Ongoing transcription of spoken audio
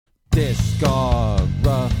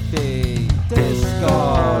Discography,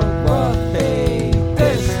 discography,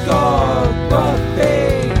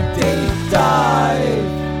 discography, deep dive.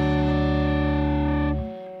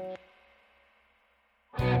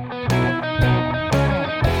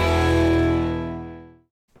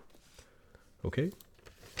 Okay,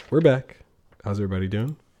 we're back. How's everybody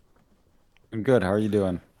doing? I'm good. How are you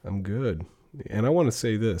doing? I'm good. And I want to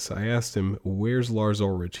say this. I asked him, where's Lars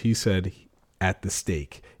Ulrich? He said, at the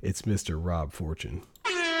stake. It's Mr. Rob Fortune.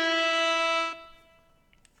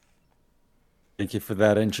 Thank you for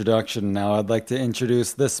that introduction. Now I'd like to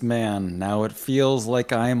introduce this man. Now it feels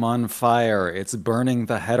like I'm on fire. It's burning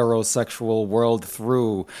the heterosexual world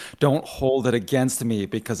through. Don't hold it against me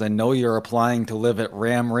because I know you're applying to live at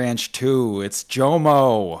Ram Ranch 2. It's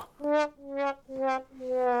JoMo.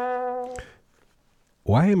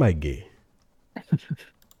 Why am I gay?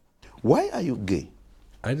 Why are you gay?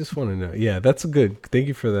 I just want to know. Yeah, that's a good. Thank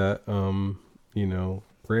you for that. You know,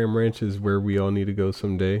 Ram Ranch is where we all need to go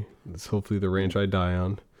someday. It's hopefully the ranch I die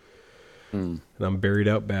on. And I'm buried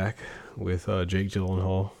out back with Jake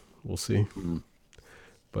Gyllenhaal. We'll see.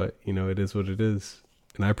 But, you know, it is what it is.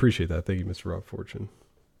 And I appreciate that. Thank you, Mr. Rob Fortune.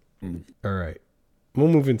 All right. We'll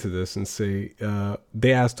move into this and say,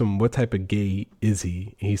 they asked him, what type of gay is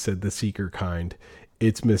he? He said, the seeker kind.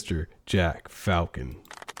 It's Mr. Jack Falcon.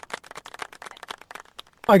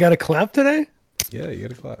 I got a clap today? Yeah, you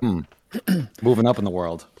got a clap. Moving up in the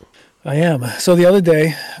world. I am. So the other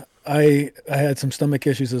day, I had some stomach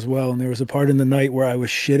issues as well, and there was a part in the night where I was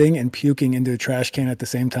shitting and puking into a trash can at the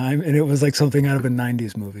same time, and it was like something out of a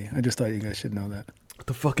 90s movie. I just thought you guys should know that. What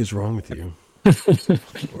the fuck is wrong with you?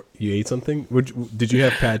 You ate something? Did you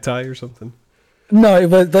have pad thai or something? No,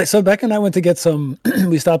 but like, so Becca and I went to get some,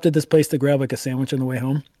 we stopped at this place to grab like a sandwich on the way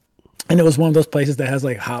home. And it was one of those places that has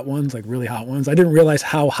like hot ones, like really hot ones. I didn't realize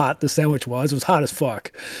how hot the sandwich was. It was hot as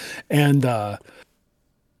fuck. And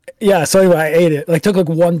yeah, so anyway, I ate it. Like took like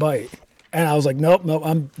one bite. And I was like, nope,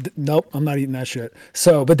 I'm not eating that shit.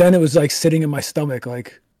 So, but then it was like sitting in my stomach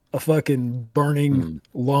like a fucking burning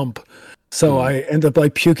lump. So I end up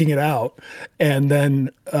like puking it out. And then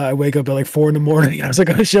I wake up at like 4 a.m. and I was like,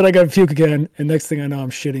 oh shit, I got to puke again. And next thing I know, I'm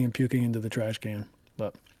shitting and puking into the trash can.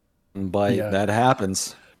 But yeah. That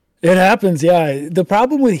happens. It happens, yeah. The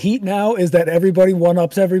problem with heat now is that everybody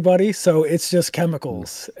one-ups everybody, so it's just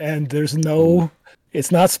chemicals. And there's no...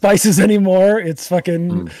 It's not spices anymore. It's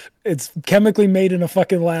fucking... It's chemically made in a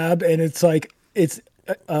fucking lab, and it's like... It's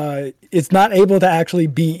not able to actually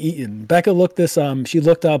be eaten. Becca looked this... She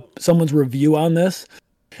looked up someone's review on this,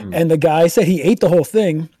 and the guy said he ate the whole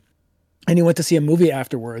thing, and he went to see a movie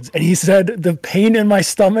afterwards. And he said the pain in my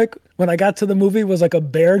stomach when I got to the movie was like a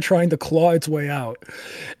bear trying to claw its way out.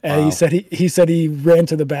 And he said he ran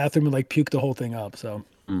to the bathroom and like puked the whole thing up. So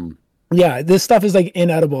yeah, this stuff is like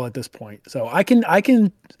inedible at this point. So I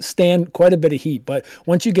can stand quite a bit of heat, but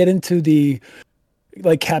once you get into the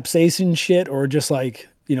like capsaicin shit or just like,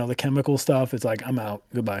 you know, the chemical stuff, it's like, I'm out.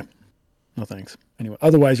 Goodbye. No thanks. Anyway,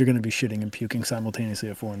 otherwise you're going to be shitting and puking simultaneously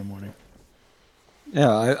at 4 a.m.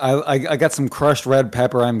 Yeah, I got some crushed red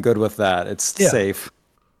pepper. I'm good with that. It's safe.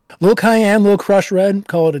 Little cayenne, little crushed red,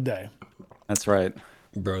 call it a day. That's right.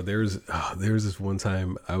 Bro, there's this one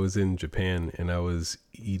time I was in Japan and I was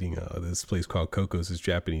eating this place called Coco's, this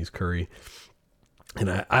Japanese curry.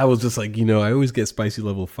 And I was just like, you know, I always get spicy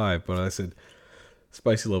level 5, but I said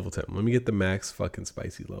spicy level 10. Let me get the max fucking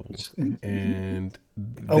spicy level. And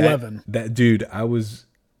 11. That dude, I was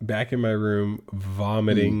back in my room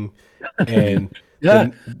vomiting and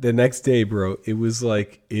the next day, bro, it was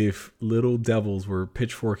like if little devils were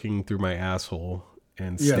pitchforking through my asshole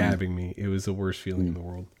and stabbing me. It was the worst feeling in the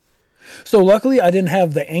world. So luckily I didn't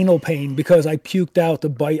have the anal pain because I puked out the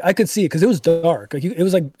bite. I could see it because it was dark. Like it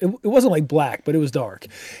was like it wasn't like black, but it was dark.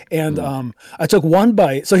 And I took one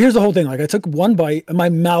bite. So here's the whole thing. Like I took one bite and my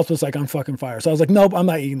mouth was like on fucking fire. So I was like, nope, I'm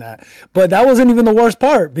not eating that. But that wasn't even the worst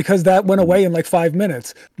part because that went away in like 5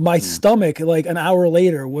 minutes. My stomach, like an hour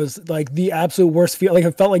later, was like the absolute worst feel. Like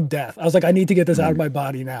it felt like death. I was like, I need to get this out of my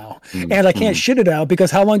body now. And I can't shit it out because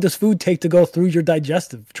how long does food take to go through your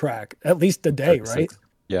digestive tract? At least a day, 36. right?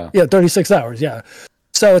 Yeah, 36 hours, yeah.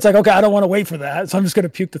 So it's like, okay, I don't want to wait for that, so I'm just going to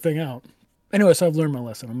puke the thing out. Anyway, so I've learned my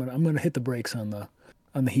lesson. I'm gonna hit the brakes on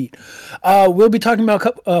the heat. We'll be talking about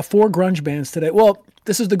 4 grunge bands today. Well,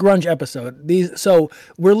 this is the grunge episode. So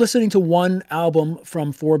we're listening to one album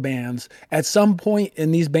from 4 bands. At some point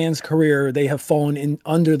in these bands' career, they have fallen in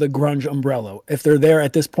under the grunge umbrella. If they're there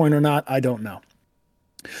at this point or not, I don't know.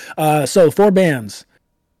 So 4 bands.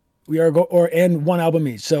 We are and 1 album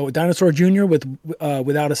each. So Dinosaur Jr. with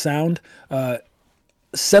Without a Sound,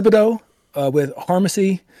 Sebadoh with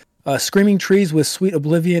Harmacy, Screaming Trees with Sweet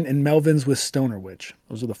Oblivion, and Melvins with Stoner Witch.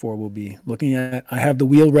 Those are the 4 we'll be looking at. I have the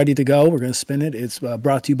wheel ready to go. We're going to spin it. It's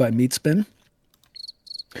brought to you by Meatspin.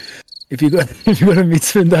 If you go to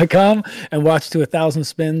meatspin.com and watch to 1,000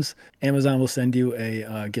 spins, Amazon will send you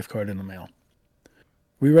a gift card in the mail.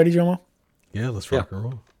 We ready, JoMo? Yeah, let's rock and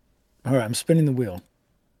roll. All right, I'm spinning the wheel.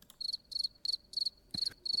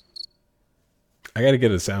 I got to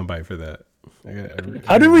get a soundbite for that.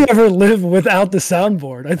 How did we ever live without the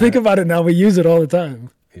soundboard? I think about it now. We use it all the time.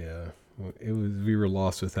 Yeah, we were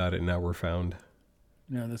lost without it. Now we're found.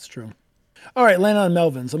 Yeah, that's true. All right, land on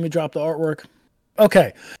Melvins. Let me drop the artwork.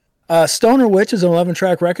 Okay. Stoner Witch is an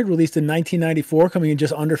 11-track record released in 1994, coming in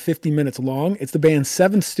just under 50 minutes long. It's the band's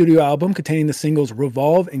 7th studio album containing the singles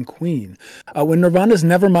Revolve and Queen. When Nirvana's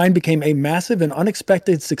Nevermind became a massive and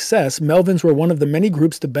unexpected success, Melvins were one of the many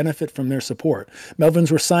groups to benefit from their support. Melvins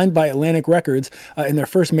were signed by Atlantic Records, and their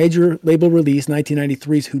first major label release,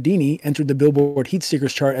 1993's Houdini, entered the Billboard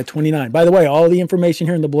Heatseekers chart at 29. By the way, all the information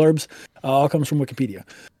here in the blurbs all comes from Wikipedia.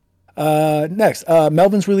 Next,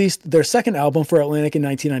 Melvins released their second album for Atlantic in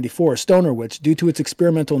 1994, Stoner Witch. Due to its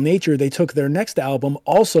experimental nature, they took their next album,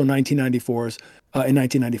 also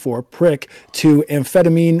 1994, Prick, to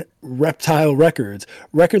Amphetamine Reptile Records.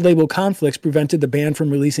 Record label conflicts prevented the band from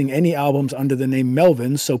releasing any albums under the name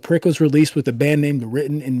Melvins, so Prick was released with the band name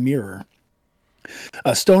Written in Mirror.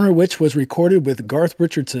 Stoner Witch was recorded with Garth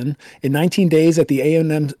Richardson in 19 days at the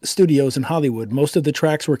A&M Studios in Hollywood. Most of the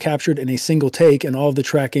tracks were captured in a single take, and all of the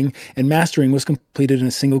tracking and mastering was completed in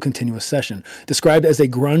a single continuous session. Described as a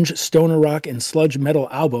grunge, stoner rock, and sludge metal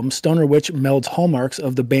album, Stoner Witch melds hallmarks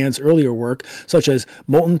of the band's earlier work, such as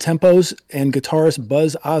molten tempos and guitarist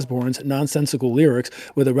Buzz Osborne's nonsensical lyrics,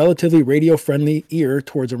 with a relatively radio-friendly ear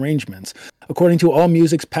towards arrangements. According to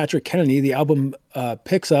AllMusic's Patrick Kennedy, the album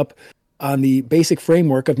picks up on the basic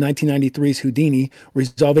framework of 1993's Houdini,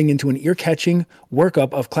 resolving into an ear-catching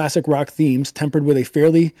workup of classic rock themes, tempered with a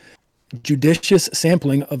fairly judicious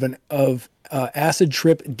sampling of acid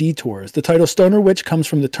trip detours. The title Stoner Witch comes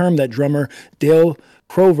from the term that drummer Dale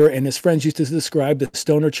Crover and his friends used to describe the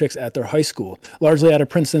stoner chicks at their high school. Largely out of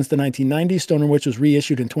print since the 1990s, Stoner Witch was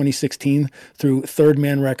reissued in 2016 through Third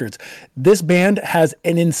Man Records. This band has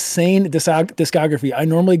an insane discography. I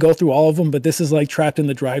normally go through all of them, but this is like trapped in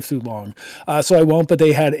the drive-through long. So I won't, but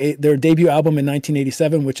they had their debut album in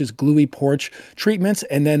 1987, which is Gluey Porch Treatments,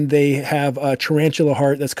 and then they have Tarantula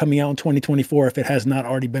Heart that's coming out in 2024 if it has not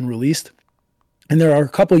already been released. And there are a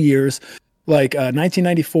couple years, like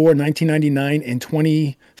 1994, 1999, and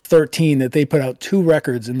 2013 that they put out 2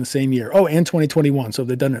 records in the same year. Oh, and 2021. So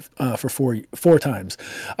they've done it for four times.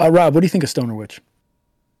 Rob, what do you think of Stoner Witch?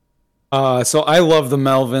 So I love the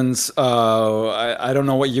Melvins. I don't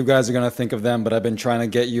know what you guys are going to think of them, but I've been trying to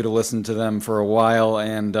get you to listen to them for a while.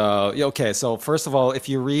 And okay, so first of all, if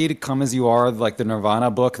you read Come As You Are, like the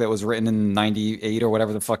Nirvana book that was written in 98 or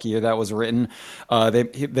whatever the fuck year that was written,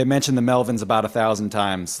 they mentioned the Melvins about 1,000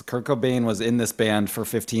 times. Kurt Cobain was in this band for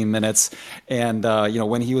 15 minutes. And,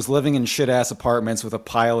 when he was living in shit-ass apartments with a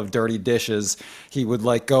pile of dirty dishes, he would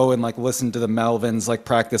like go and like listen to the Melvins, like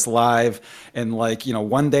practice live. And like,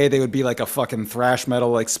 one day they would be like a fucking thrash metal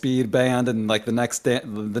like speed band, and like the next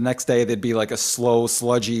day they'd be like a slow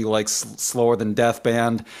sludgy like slower than death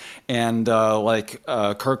band. And Kurt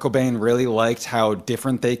Cobain really liked how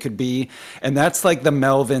different they could be, and that's like the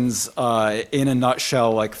Melvins in a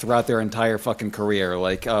nutshell, like throughout their entire fucking career.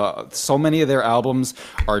 Like so many of their albums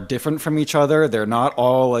are different from each other. They're not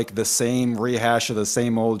all like the same rehash of the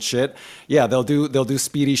same old shit. Yeah, they'll do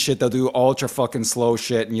speedy shit, they'll do ultra fucking slow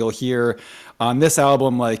shit, and you'll hear on this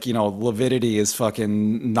album, like, Lividity is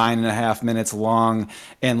fucking 9.5 minutes long.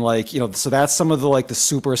 And like, so that's some of the like the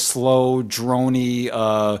super slow, drony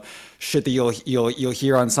shit that you'll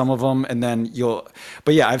hear on some of them. And then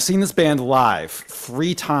but yeah, I've seen this band live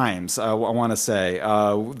 3 times, I want to say.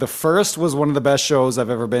 The first was one of the best shows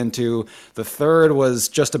I've ever been to. The third was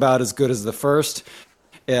just about as good as the first.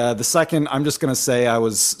 The second, I'm just going to say I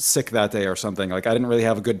was sick that day or something. Like, I didn't really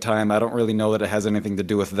have a good time. I don't really know that it has anything to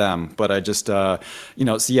do with them. But I just, so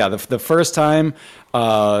yeah, the first time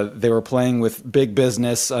they were playing with Big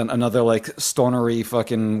Business, another like stonery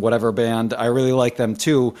fucking whatever band. I really liked them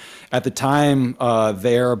too. At the time,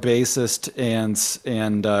 their bassist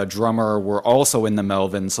and drummer were also in the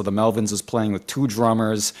Melvins. So the Melvins was playing with 2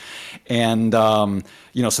 drummers. And,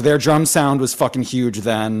 so their drum sound was fucking huge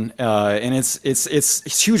then. And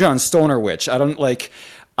it's huge on Stoner Witch. I don't like...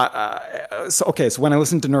 So when I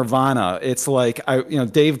listen to Nirvana, it's like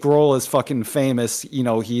Dave Grohl is fucking famous.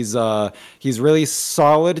 He's really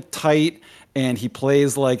solid, tight, and he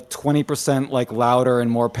plays like 20% like louder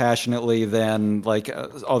and more passionately than like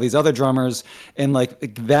all these other drummers, and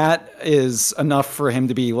like that is enough for him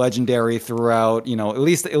to be legendary throughout, you know, at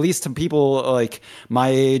least to people like my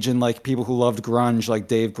age and like people who loved grunge, like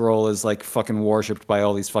Dave Grohl is like fucking worshipped by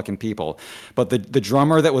all these fucking people. But the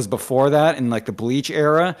drummer that was before that in like the Bleach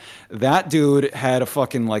era, that dude had a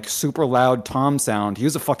fucking like super loud tom sound. He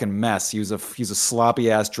was a fucking mess. He's a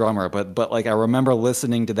sloppy ass drummer, but like I remember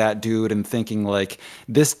listening to that dude and thinking like,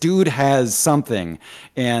 this dude has something.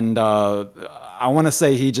 And I want to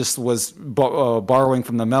say he just was borrowing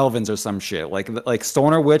from the Melvins or some shit. Like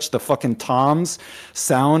Stoner Witch, the fucking toms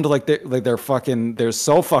sound like they're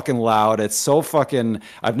so fucking loud. It's so fucking,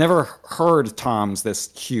 I've never heard toms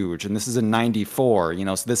this huge, and this is in '94, you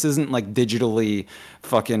know, so this isn't like digitally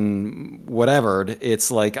fucking whatever. It's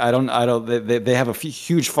like they have a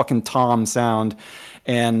huge fucking tom sound,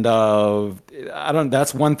 and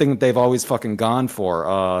that's one thing that they've always fucking gone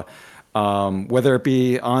for. Whether it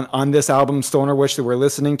be on this album Stoner Witch that we're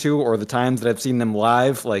listening to, or the times that I've seen them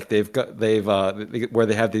live, like they've where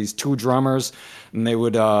they have these two drummers, and they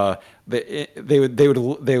would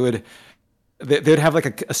they'd have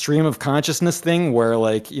like a stream of consciousness thing where,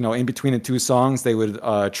 like, you know, in between the two songs they would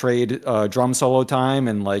trade drum solo time,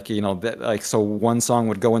 and like, you know, like, so one song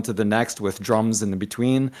would go into the next with drums in the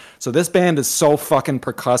between. So this band is so fucking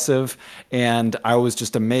percussive, and I was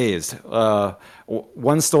just amazed.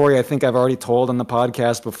 One story I think I've already told on the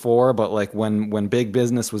podcast before, but like when Big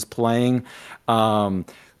Business was playing,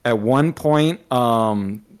 at one point,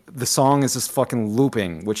 the song is just fucking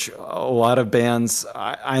looping, which a lot of bands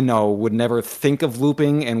I know would never think of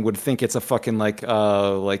looping, and would think it's a fucking like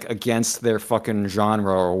against their fucking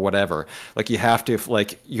genre or whatever. Like you have to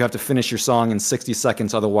finish your song in 60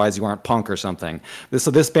 seconds, otherwise you aren't punk or something.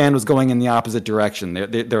 So this band was going in the opposite direction.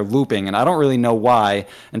 They're looping, and I don't really know why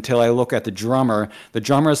until I look at the drummer. The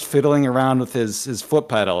drummer's fiddling around with his foot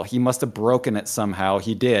pedal. He must have broken it somehow.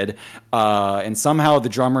 He did, and somehow the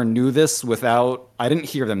drummer knew this without. I didn't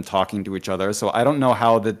hear them talking to each other, so I don't know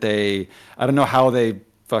how they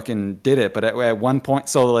fucking did it. But at one point,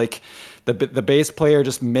 so like the bass player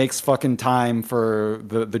just makes fucking time for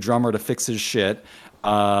the drummer to fix his shit,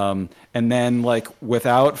 and then like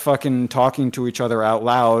without fucking talking to each other out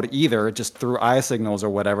loud either, just through eye signals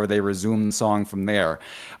or whatever, they resume the song from there.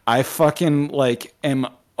 I fucking like am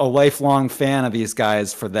a lifelong fan of these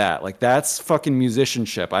guys for that. Like that's fucking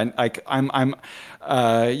musicianship. I'm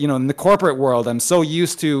you know, in the corporate world, I'm so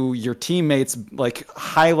used to your teammates like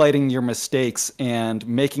highlighting your mistakes and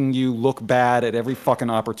making you look bad at every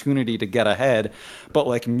fucking opportunity to get ahead. But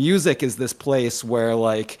like music is this place where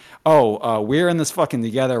like, we're in this fucking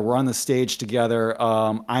together. We're on the stage together.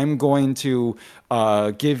 I'm going to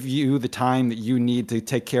give you the time that you need to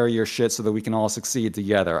take care of your shit so that we can all succeed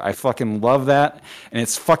together. I fucking love that. And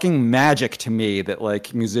it's fucking magic to me that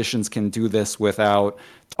like musicians can do this without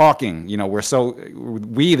talking. You know,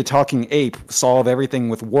 we the talking ape solve everything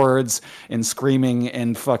with words and screaming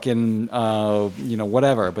and fucking you know,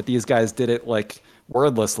 whatever, but these guys did it like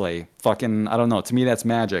wordlessly. Fucking, I don't know, to me that's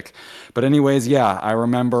magic. But anyways, yeah, I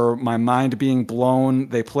remember my mind being blown.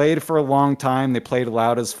 They played for a long time. They played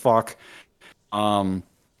loud as fuck.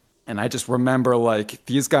 And I just remember like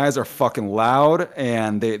these guys are fucking loud,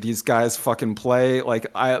 and these guys fucking play like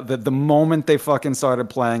the moment they fucking started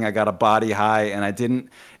playing, I got a body high, and it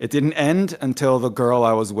didn't end until the girl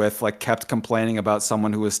I was with like kept complaining about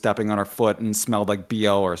someone who was stepping on her foot and smelled like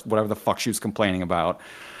BO or whatever the fuck she was complaining about.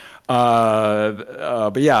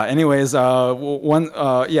 But yeah, anyways, so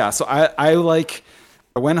I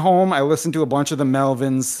went home, I listened to a bunch of the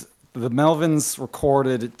Melvins. The Melvins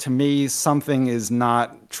recorded, to me, something is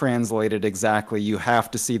not translated exactly. You have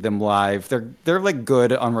to see them live. They're like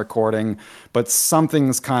good on recording, but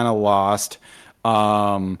something's kind of lost.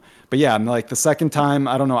 But yeah, like the second time,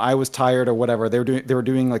 I don't know, I was tired or whatever. They were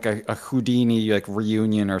doing like a Houdini like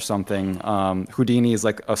reunion or something. Houdini is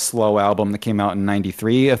like a slow album that came out in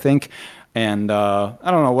 '93, I think. And I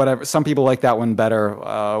don't know, whatever. Some people like that one better.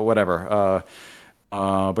 Whatever.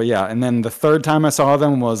 But yeah, and then the third time I saw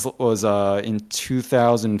them was in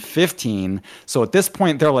 2015. So at this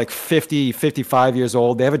point, they're like 50, 55 years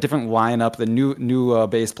old. They have a different lineup, the new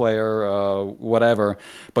bass player, whatever.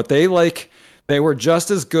 But they were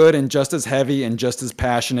just as good and just as heavy and just as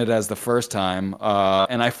passionate as the first time.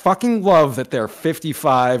 And I fucking love that they're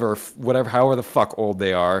 55 or whatever, however the fuck old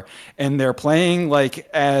they are, and they're playing like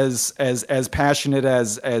as passionate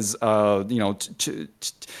as you know,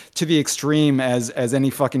 to the extreme as any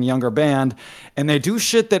fucking younger band. And they do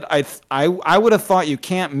shit that I would have thought you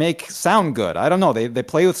can't make sound good. I don't know. They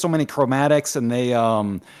play with so many chromatics, and they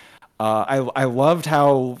I loved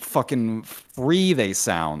how fucking free they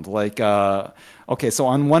sound. Like, okay,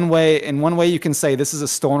 so in one way you can say this is a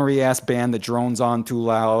stonery ass band that drones on too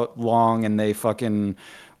loud, long, and they fucking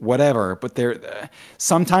whatever. But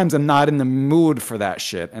sometimes I'm not in the mood for that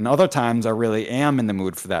shit, and other times I really am in the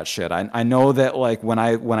mood for that shit. I know that like when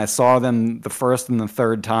I saw them the first and the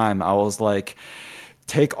third time, I was like,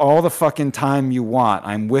 take all the fucking time you want.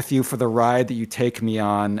 I'm with you for the ride that you take me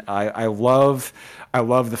on. I love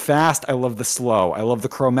the fast. I love the slow. I love the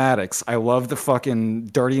chromatics. I love the fucking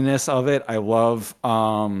dirtiness of it. I love,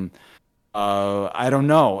 I don't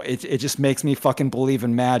know. It just makes me fucking believe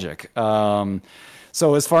in magic.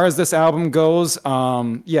 So as far as this album goes,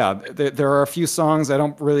 yeah, there are a few songs I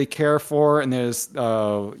don't really care for. And there's,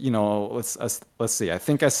 let's see. I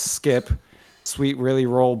think I skip Sweet Really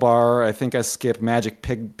Roll Bar. I think I skip Magic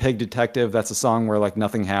Pig Detective. That's a song where like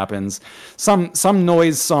nothing happens. Some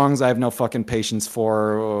noise songs I have no fucking patience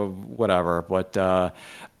for, or whatever. But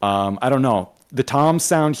I don't know. The toms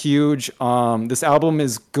sound huge. This album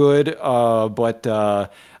is good, but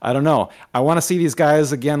I don't know. I want to see these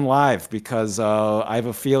guys again live because I have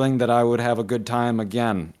a feeling that I would have a good time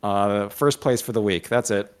again. First place for the week.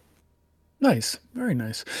 That's it. Nice. Very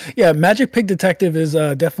nice. Yeah, Magic Pig Detective is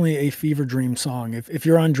definitely a fever dream song. If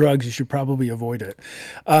you're on drugs, you should probably avoid it.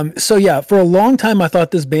 So yeah, for a long time, I thought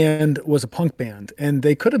this band was a punk band, and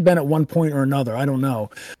they could have been at one point or another. I don't know.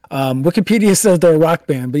 Wikipedia says they're a rock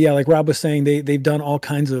band, but yeah, like Rob was saying, they've done all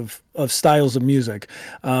kinds of styles of music.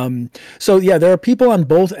 So yeah, there are people on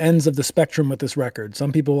both ends of the spectrum with this record.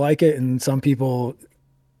 Some people like it, and some people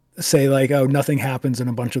say like, oh, nothing happens in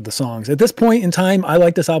a bunch of the songs. At this point in time, I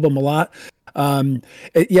like this album a lot. So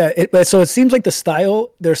it seems like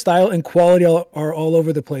their style and quality are all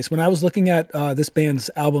over the place. When I was looking at this band's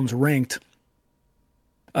albums ranked,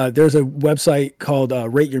 there's a website called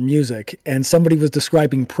Rate Your Music, and somebody was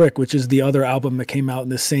describing Prick, which is the other album that came out in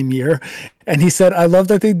this same year, and he said, I love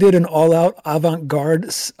that they did an all-out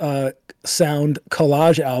avant-garde sound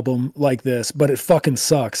collage album like this, but it fucking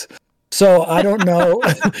sucks. So I don't know.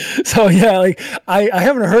 So yeah, like I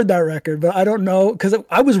haven't heard that record, but I don't know, because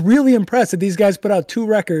I was really impressed that these guys put out 2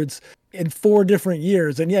 records in 4 different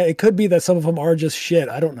years. And yeah, it could be that some of them are just shit.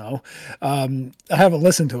 I don't know. I haven't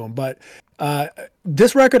listened to them, but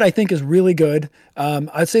this record I think is really good.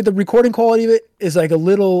 I'd say the recording quality of it is like a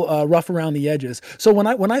little rough around the edges. So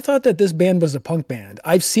when I thought that this band was a punk band,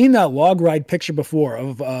 I've seen that log ride picture before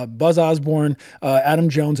of Buzz Osborne, Adam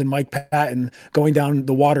Jones, and Mike Patton going down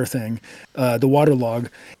the water thing, the water log.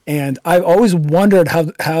 And I've always wondered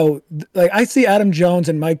how like I see Adam Jones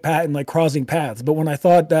and Mike Patton like crossing paths, but when I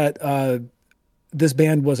thought that this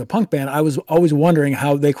band was a punk band, I was always wondering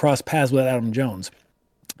how they crossed paths with Adam Jones.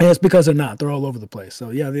 And it's because they're not. They're all over the place. So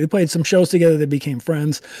yeah, they played some shows together. They became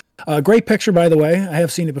friends. Great picture, by the way. I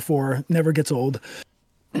have seen it before. Never gets old.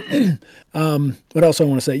 What else I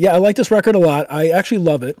want to say? Yeah, I like this record a lot. I actually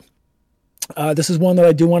love it. This is one that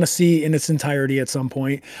I do want to see in its entirety at some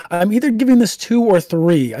point. I'm either giving this 2 or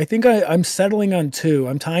 3. I think I'm settling on 2.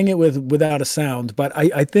 I'm tying it with Without a Sound, but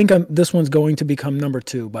I think this one's going to become number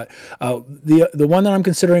 2. But the one that I'm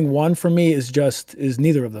considering 1 for me is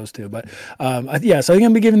neither of those 2. But yeah, so I think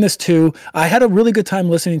I'm gonna be giving this 2. I had a really good time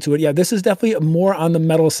listening to it. Yeah, this is definitely more on the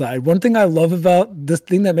metal side. One thing I love about this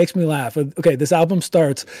thing that makes me laugh. Okay, this album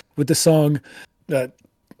starts with the song that.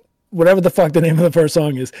 Whatever the fuck the name of the first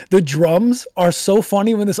song is. The drums are so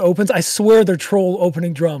funny when this opens. I swear they're troll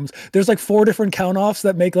opening drums. There's like 4 different count-offs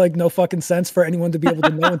that make like no fucking sense for anyone to be able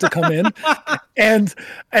to know when to come in. And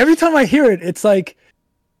every time I hear it, it's like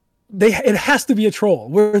it has to be a troll,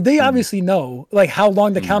 where they obviously know like how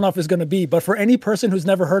long the count off is going to be, but for any person who's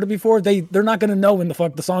never heard it before, they're not going to know when the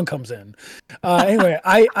fuck the song comes in. Anyway,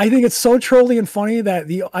 I think it's so trolly and funny that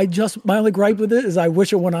my only gripe with it is I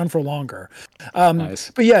wish it went on for longer. Nice.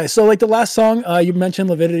 But yeah, so like the last song you mentioned,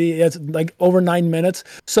 Lividity, it's like over 9 minutes.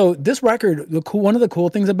 So this record, one of the cool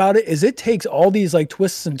things about it is it takes all these like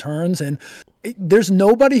twists and turns, and there's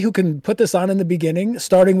nobody who can put this on in the beginning,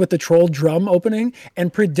 starting with the troll drum opening,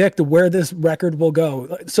 and predict where this record will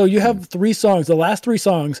go. So you have 3 songs, the last 3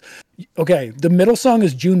 songs. Okay, the middle song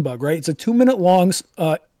is Junebug, right? It's a 2-minute long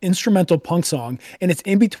instrumental punk song, and it's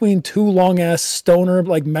in between 2 long ass stoner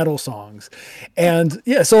like metal songs. And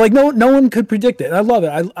yeah, so like no one could predict it. And I love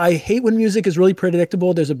it. I hate when music is really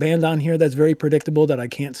predictable. There's a band on here that's very predictable that I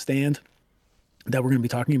can't stand, that we're going to be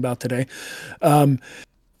talking about today.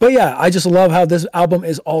 But yeah, I just love how this album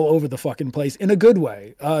is all over the fucking place in a good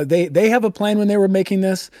way. They have a plan when they were making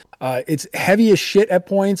this. It's heavy as shit at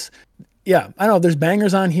points. Yeah, I know there's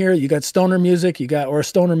bangers on here. You got stoner music, or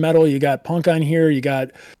stoner metal. You got punk on here. You got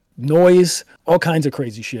noise, all kinds of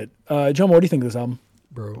crazy shit. JoMo, what do you think of this album?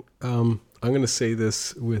 bro. I'm gonna say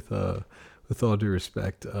this with all due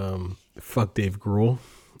respect. Fuck Dave Grohl.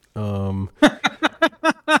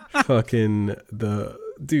 Fucking the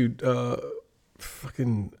dude.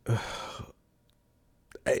 Fucking.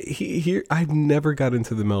 I've never got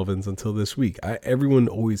into the Melvins until this week. Everyone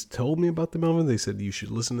always told me about the Melvins. They said you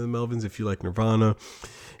should listen to the Melvins if you like Nirvana,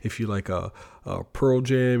 if you like Pearl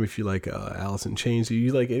Jam, if you like Alice in Chains, if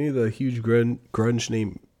you like any of the huge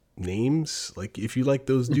grunge names. Like if you like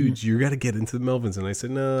those dudes, you got to get into the Melvins. And I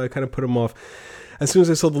said no. I kind of put them off. As soon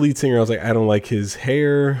as I saw the lead singer, I was like, I don't like his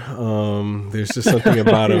hair. There's just something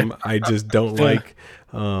about him I just don't like.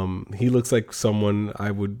 He looks like someone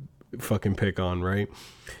I would fucking pick on, right?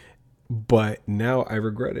 But now I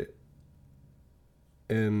regret it.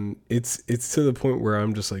 And it's to the point where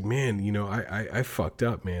I'm just like, man, you know, I fucked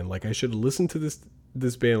up, man. Like I should have listened to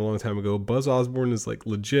this band a long time ago. Buzz Osborne is like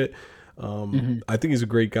legit. I think he's a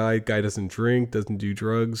great guy. Guy doesn't drink, doesn't do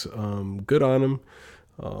drugs. Good on him.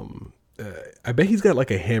 I bet he's got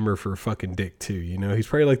like a hammer for a fucking dick too. You know, he's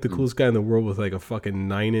probably like the coolest guy in the world with like a fucking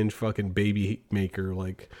 9-inch fucking baby maker.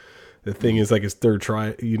 Like the thing is like his third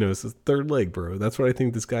try, you know, it's his third leg, bro. That's what I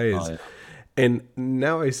think this guy is. Oh, yeah. And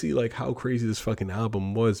now I see like how crazy this fucking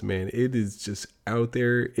album was, man. It is just out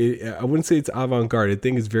there. I wouldn't say it's avant-garde. I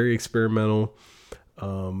think it's very experimental.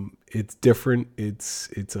 It's different. It's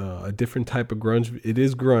a different type of grunge. It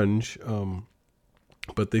is grunge.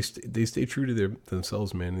 But they stay true to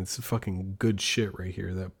themselves, man. It's fucking good shit right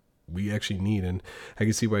here that we actually need. And I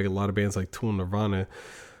can see why a lot of bands like Tool and Nirvana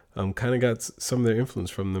kind of got some of their influence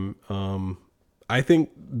from them. I think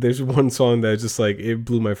there's one song that just like it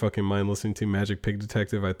blew my fucking mind listening to, Magic Pig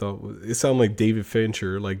Detective. I thought it sounded like David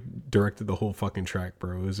Fincher like directed the whole fucking track,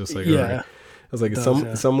 bro. It was just like, yeah. All right. I was like,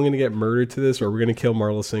 is someone gonna get murdered to this, or we're gonna kill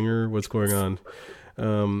Marla Singer? What's going on?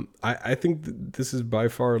 I think this is by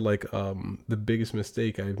far like the biggest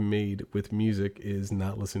mistake I've made with music is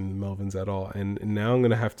not listening to the Melvins at all, and now I'm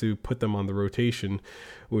gonna have to put them on the rotation,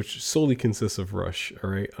 which solely consists of Rush. All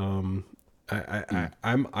right,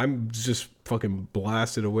 I'm just fucking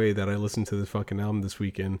blasted away that I listened to this fucking album this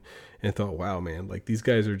weekend and thought, wow, man, like these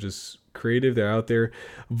guys are just creative. They're out there.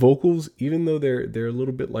 Vocals, even though they're a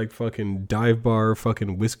little bit like fucking dive bar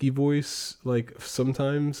fucking whiskey voice, like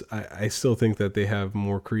sometimes I still think that they have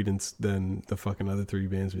more credence than the fucking other three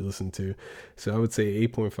bands we listen to. So I would say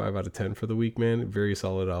 8.5 out of 10 for the week, man. Very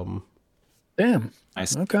solid album. Damn.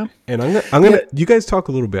 Nice. Okay. And I'm gonna you guys talk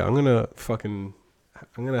a little bit. I'm gonna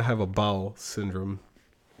have a bowel syndrome.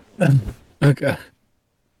 Okay.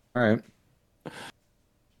 All right.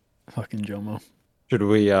 Fucking JoMo. Should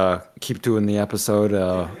we keep doing the episode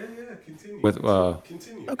Continue. with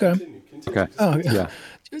Continue. Okay. Continue. Okay. Oh Yeah.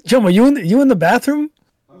 JoMo, you in the bathroom?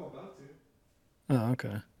 I'm about to. Oh,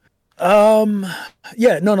 okay.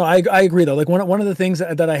 Yeah, no, I agree though. Like one of the things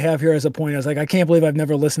that I have here as a point is like, I can't believe I've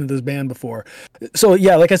never listened to this band before. So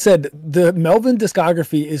yeah, like I said, the Melvin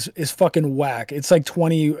discography is fucking whack. It's like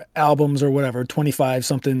 20 albums or whatever, 25,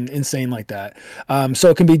 something insane like that. So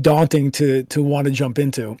it can be daunting to want to jump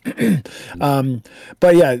into.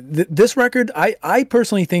 But yeah, this record, I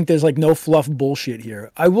personally think there's like no fluff bullshit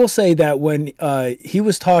here. I will say that when Buzz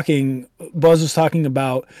was talking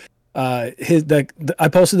about I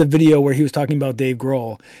posted the video where he was talking about Dave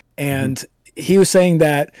Grohl, and he was saying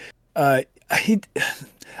that I'm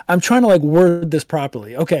trying to like word this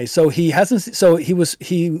properly. Okay, so he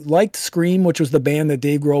liked Scream, which was the band that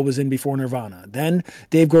Dave Grohl was in before Nirvana. Then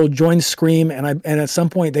Dave Grohl joined Scream, and at some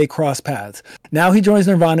point they cross paths. Now he joins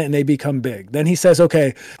Nirvana and they become big. Then he says,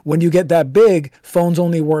 okay, when you get that big, phones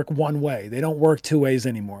only work one way. They don't work two ways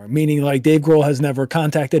anymore. Meaning like Dave Grohl has never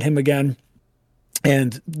contacted him again.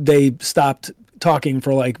 And they stopped talking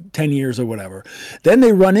for like 10 years or whatever. Then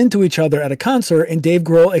they run into each other at a concert and Dave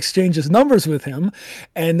Grohl exchanges numbers with him.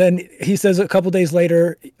 And then he says a couple days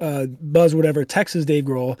later, Buzz, whatever, texts Dave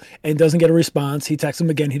Grohl and doesn't get a response. He texts him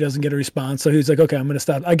again. He doesn't get a response. So he's like, okay, I'm going to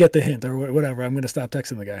stop. I get the hint or whatever. I'm going to stop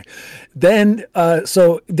texting the guy. Then,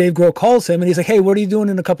 so Dave Grohl calls him and he's like, hey, what are you doing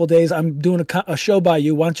in a couple days? I'm doing a show by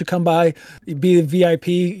you. Why don't you come by, be a VIP,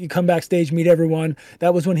 you come backstage, meet everyone.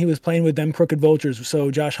 That was when he was playing with them Crooked Vultures. So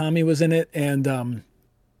Josh Homme was in it and John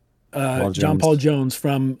Paul Jones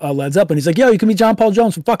from Led Zeppelin. He's like, yo, you can meet John Paul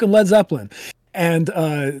Jones from fucking Led Zeppelin.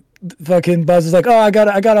 And fucking Buzz is like, oh, I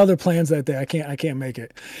got other plans that day. I can't make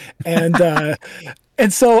it. And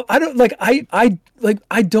and so I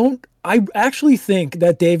actually think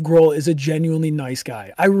that Dave Grohl is a genuinely nice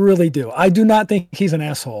guy. I really do. I do not think he's an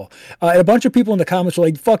asshole. A bunch of people in the comments were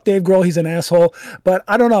like, fuck Dave Grohl, he's an asshole. But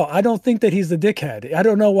I don't know. I don't think that he's the dickhead. I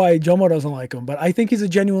don't know why JoMo doesn't like him, but I think he's a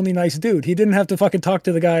genuinely nice dude. He didn't have to fucking talk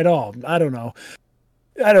to the guy at all. I don't know.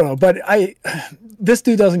 I don't know, but this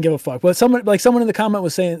dude doesn't give a fuck. But someone in the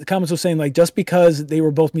comments was saying like, just because they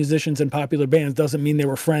were both musicians in popular bands doesn't mean they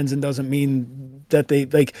were friends, and doesn't mean that they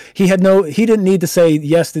like he didn't need to say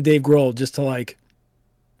yes to Dave Grohl just to like,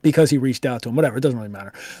 because he reached out to him, whatever. It doesn't really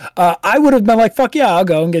matter. I would have been like, fuck yeah, I'll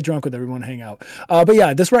go and get drunk with everyone, hang out. But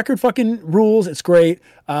yeah, this record fucking rules. It's great.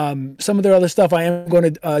 Some of their other stuff I am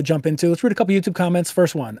going to jump into. Let's read a couple YouTube comments.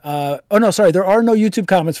 First one. Oh no, sorry. There are no YouTube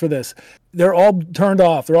comments for this. They're all turned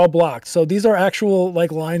off. They're all blocked. So these are actual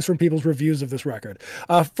like lines from people's reviews of this record.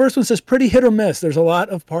 First one says, pretty hit or miss. There's a lot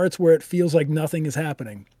of parts where it feels like nothing is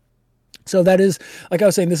happening. So that is, like I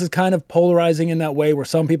was saying, this is kind of polarizing in that way, where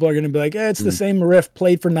some people are going to be like, it's the same riff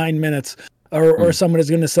played for 9 minutes. Or someone is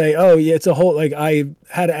going to say, oh, yeah, it's a whole, like, I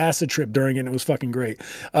had an acid trip during it and it was fucking great.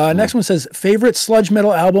 Next one says, favorite sludge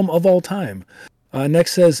metal album of all time.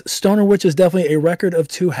 Next says, Stoner Witch is definitely a record of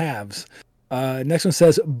two halves. Next one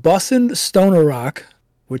says, Bussin' Stoner Rock,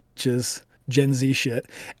 which is Gen Z shit.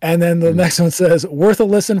 And then the next one says, worth a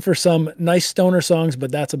listen for some nice stoner songs,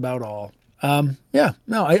 but that's about all.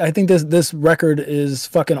 I think this record is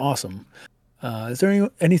fucking awesome. Is there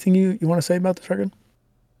anything you want to say about this record?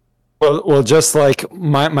 Well, just like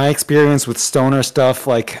my experience with stoner stuff,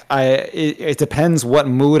 like it depends what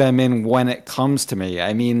mood I'm in when it comes to me.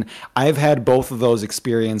 I mean, I've had both of those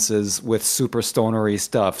experiences with super stonery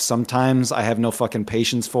stuff. Sometimes I have no fucking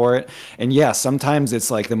patience for it, and yeah, sometimes it's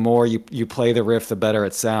like the more you play the riff, the better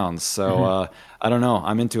it sounds. So I don't know.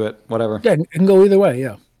 I'm into it. Whatever. Yeah, it can go either way.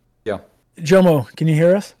 Yeah. Yeah. JoMo, can you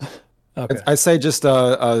hear us? Okay. I say just do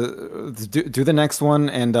the next one,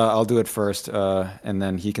 and I'll do it first, and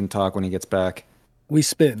then he can talk when he gets back. We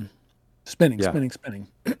spinning.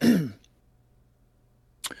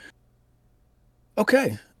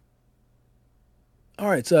 Okay. All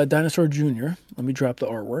right, so Dinosaur Jr. Let me drop the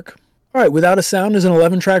artwork. All right, Without a Sound is an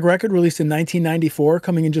 11-track record released in 1994,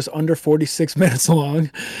 coming in just under 46 minutes long.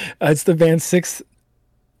 It's the band's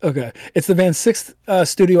sixth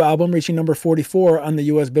studio album, reaching number 44 on the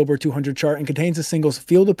U.S. Billboard 200 chart, and contains the singles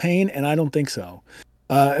Feel the Pain and I Don't Think So.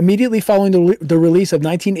 Immediately following the release of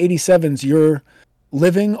 1987's You're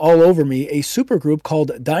Living All Over Me, a supergroup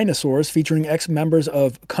called Dinosaurs, featuring ex-members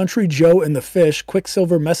of Country Joe and the Fish,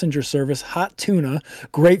 Quicksilver Messenger Service, Hot Tuna,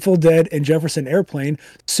 Grateful Dead, and Jefferson Airplane,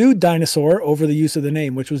 sued Dinosaur over the use of the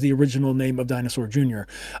name, which was the original name of Dinosaur Jr.,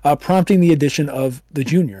 prompting the addition of the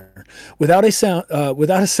Junior. Without a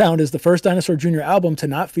Sound is the first Dinosaur Jr. album to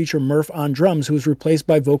not feature Murph on drums, who was replaced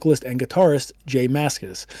by vocalist and guitarist Jay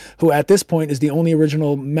Mascis, who at this point is the only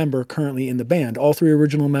original member currently in the band. All three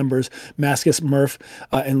original members, Mascis, Murph,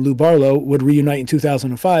 and Lou Barlow, would reunite in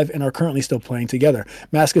 2005 and are currently still playing together.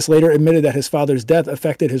 Mascis later admitted that his father's death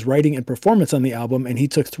affected his writing and performance on the album, and he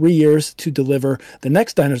took 3 years to deliver the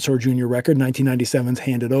next Dinosaur Jr. record, 1997's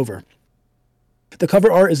Hand It Over. The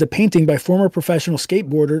cover art is a painting by former professional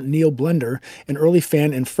skateboarder Neil Blender, an early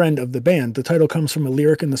fan and friend of the band. The title comes from a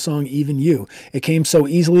lyric in the song Even You. It came so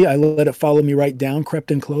easily, I let it follow me right down,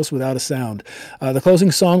 crept in close without a sound. The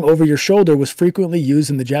closing song, Over Your Shoulder, was frequently used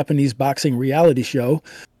in the Japanese boxing reality show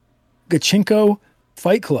Gachinko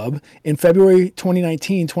Fight Club. In February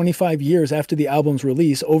 2019, 25 years after the album's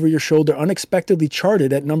release, Over Your Shoulder unexpectedly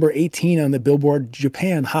charted at number 18 on the Billboard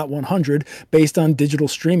Japan Hot 100 based on digital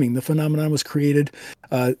streaming. The phenomenon was credited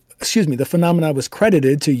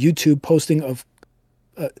to YouTube postings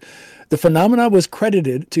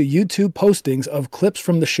of clips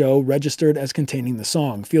from the show registered as containing the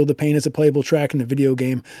song. Feel the Pain is a playable track in the video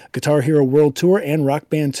game Guitar Hero World Tour and Rock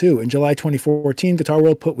Band 2. In July 2014, Guitar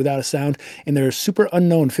World put Without a Sound in their super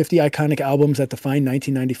unknown 50 iconic albums that define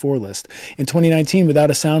 1994 list. In 2019,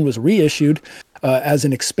 Without a Sound was reissued as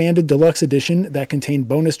an expanded deluxe edition that contained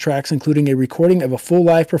bonus tracks, including a recording of a full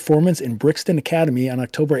live performance in Brixton Academy on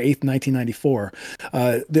October 8th, 1994.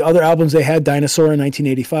 The other albums they had, Dinosaur in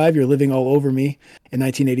 1985, You're Living All Over Me in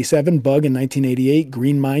 1987, Bug in 1988,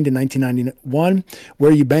 Green Mind in 1991,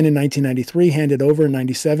 Where You Been in 1993, Hand It Over in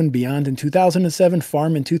 97, Beyond in 2007,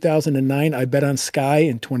 Farm in 2009, I Bet on Sky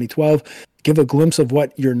in 2012, Give a Glimpse of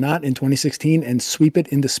What You're Not in 2016, and Sweep It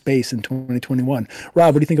into Space in 2021.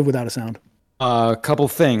 Rob, what do you think of Without a Sound? A couple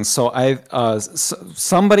things. So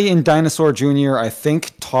somebody in Dinosaur Jr. I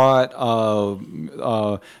think taught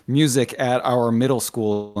music at our middle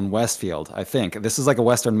school in Westfield. I think this is like a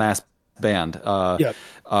Western Mass band. So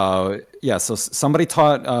somebody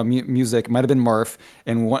taught music. Might have been Murph.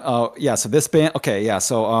 And so this band. Okay, yeah.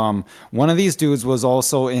 So one of these dudes was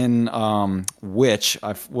also in Witch.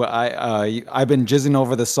 I've been jizzing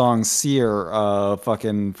over the song Seer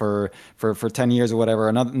fucking for 10 years or whatever.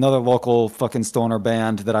 Another local fucking stoner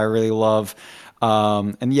band that I really love.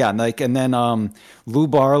 And yeah, and then Lou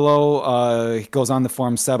Barlow goes on to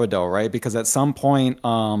form Sebadoh, right? Because at some point,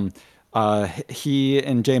 he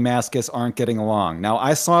and Jay Mascis aren't getting along. Now,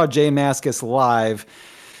 I saw Jay Mascis live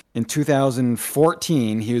in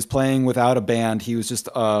 2014. He was playing without a band. He was just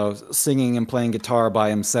singing and playing guitar by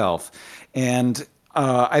himself. And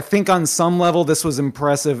I think on some level this was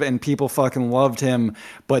impressive and people fucking loved him.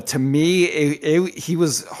 But to me, he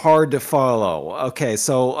was hard to follow. Okay,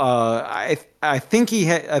 so I think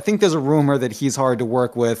I think there's a rumor that he's hard to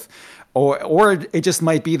work with. Or it just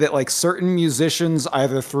might be that like certain musicians,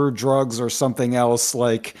 either through drugs or something else,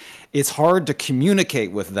 like it's hard to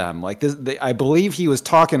communicate with them. Like this, I believe he was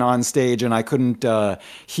talking on stage and I couldn't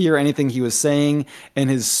hear anything he was saying. And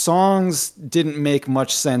his songs didn't make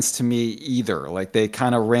much sense to me either. Like they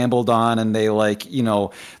kind of rambled on and they like, you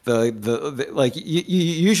know, the like you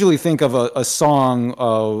usually think of a song,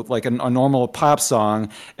 like a normal pop song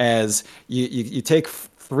as you take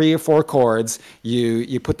 3 or 4 chords,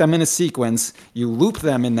 you put them in a sequence, you loop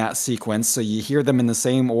them in that sequence, so you hear them in the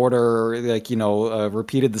same order, like, you know,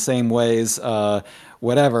 repeated the same ways,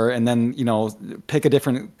 whatever, and then, you know, pick a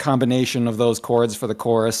different combination of those chords for the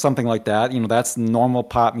chorus, something like that. You know, that's normal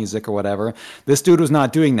pop music or whatever. This dude was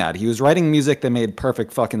not doing that. He was writing music that made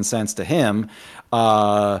perfect fucking sense to him.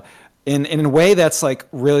 In a way that's like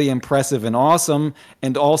really impressive and awesome.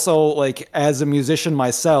 And also like as a musician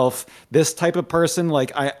myself, this type of person,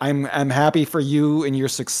 like I'm happy for you and your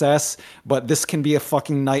success, but this can be a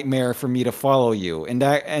fucking nightmare for me to follow you.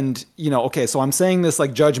 And you know, okay, so I'm saying this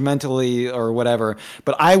like judgmentally or whatever,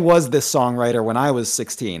 but I was this songwriter when I was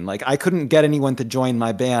 16. Like I couldn't get anyone to join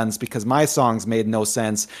my bands because my songs made no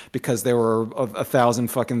sense, because there were a thousand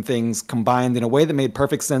fucking things combined in a way that made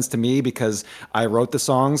perfect sense to me because I wrote the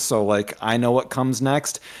songs. So like I know what comes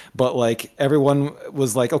next, but like everyone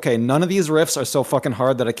was like, okay, none of these riffs are so fucking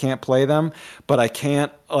hard that I can't play them, but I can't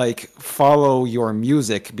like follow your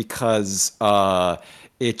music because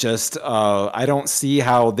it just I don't see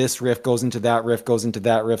how this riff goes into that riff, goes into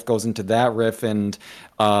that riff, goes into that riff, and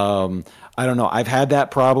I don't know. I've had that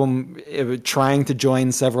problem trying to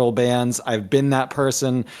join several bands. I've been that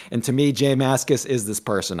person. And to me, Jay Mascis is this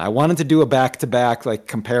person. I wanted to do a back-to-back like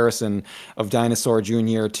comparison of Dinosaur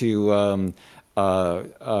Jr. to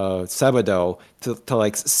Sebadoh to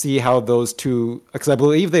like see how those two, because I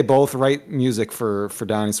believe they both write music for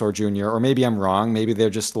Dinosaur Jr. Or maybe I'm wrong. Maybe they're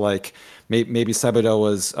just like, maybe Sebadoh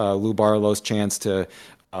was Lou Barlow's chance to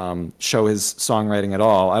show his songwriting at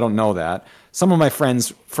all. I don't know that. Some of my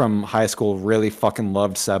friends from high school really fucking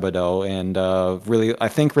loved Sebadoh and I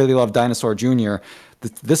think really loved Dinosaur Jr.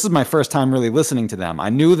 This is my first time really listening to them. I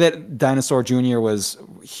knew that Dinosaur Jr. was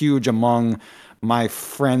huge among my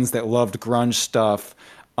friends that loved grunge stuff,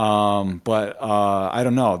 but I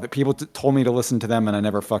don't know. That people told me to listen to them and I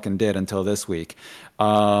never fucking did until this week.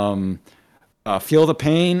 Feel the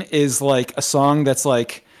Pain is like a song that's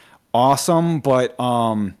like awesome, but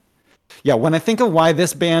yeah, when I think of why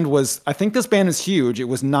this band I think this band is huge. It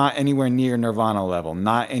was not anywhere near Nirvana level, And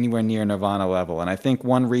I think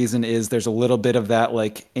one reason is there's a little bit of that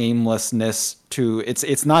like aimlessness to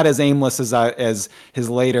it's not as aimless as his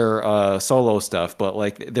later solo stuff, but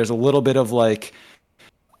like there's a little bit of like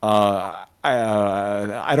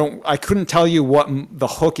I couldn't tell you what the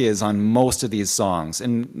hook is on most of these songs.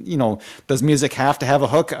 And you know, does music have to have a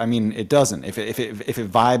hook? I mean, it doesn't. If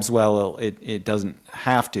it vibes well, it doesn't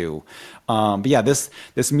have to. But yeah, this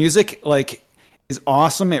music like is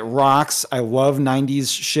awesome. It rocks. I love 90s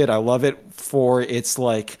shit. I love it for its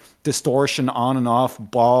like distortion on and off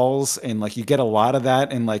balls, and like you get a lot of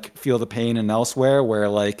that in like Feel the Pain and Elsewhere, where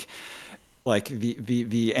like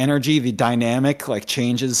the energy, the dynamic like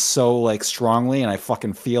changes so like strongly, and I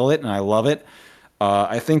fucking feel it and I love it.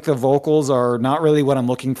 I think the vocals are not really what I'm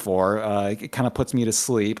looking for. It kind of puts me to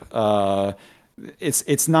sleep.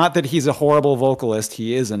 It's not that he's a horrible vocalist,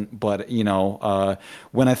 he isn't, but you know,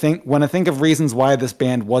 when I think of reasons why this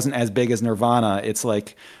band wasn't as big as Nirvana, it's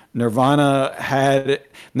like Nirvana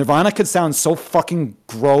could sound so fucking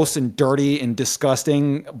gross and dirty and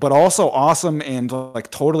disgusting, but also awesome and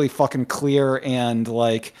like totally fucking clear, and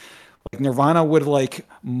like Nirvana would like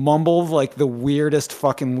mumble like the weirdest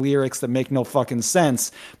fucking lyrics that make no fucking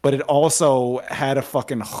sense, but it also had a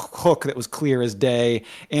fucking hook that was clear as day,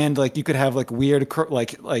 and like you could have like weird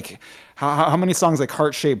like how many songs like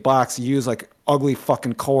Heart-Shaped Box use like ugly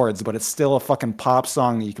fucking chords, but it's still a fucking pop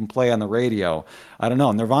song that you can play on the radio. I don't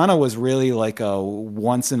know. Nirvana was really like a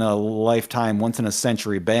once in a lifetime, once in a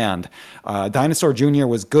century band. Dinosaur Jr.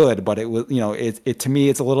 was good, but it was, you know, it to me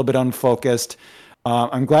it's a little bit unfocused.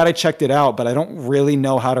 I'm glad I checked it out, but I don't really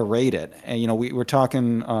know how to rate it. And we're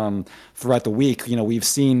talking throughout the week. We've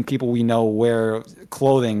seen people we know wear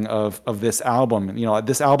clothing of this album.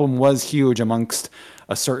 This album was huge amongst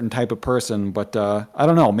a certain type of person, but I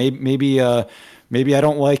don't know. Maybe I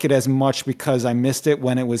don't like it as much because I missed it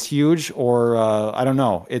when it was huge, or I don't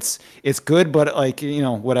know. It's good, but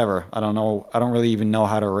whatever. I don't know. I don't really even know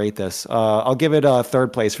how to rate this. I'll give it a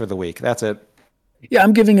third place for the week. That's it. Yeah,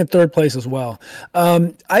 I'm giving it third place as well.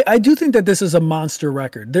 I do think that this is a monster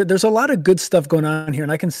record. There's a lot of good stuff going on here,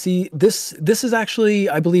 and I can see this. This is actually,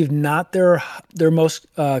 I believe, not their most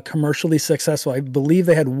commercially successful. I believe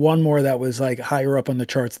they had one more that was like higher up on the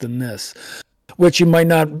charts than this, which you might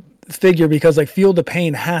not figure because like Feel the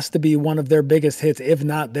Pain has to be one of their biggest hits, if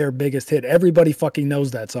not their biggest hit. Everybody fucking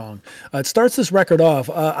knows that song. It starts this record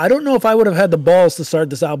off. I don't know if I would have had the balls to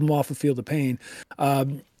start this album off with Feel the Pain.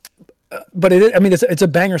 But it's a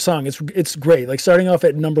banger song. It's great. Like starting off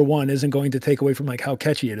at number one isn't going to take away from like how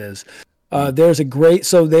catchy it is. There's the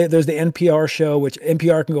NPR show, which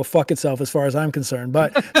NPR can go fuck itself as far as I'm concerned.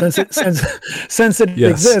 But since it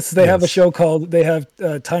exists, they have a show called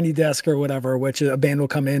Tiny Desk or whatever, which a band will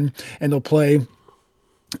come in and they'll play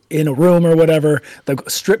in a room or whatever. They'll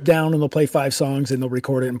strip down and they'll play 5 songs and they'll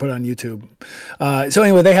record it and put it on YouTube. So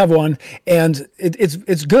anyway, they have one and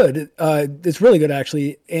it's good. It's really good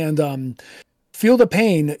actually. And Feel the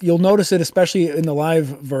Pain, you'll notice it especially in the live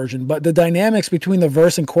version, but the dynamics between the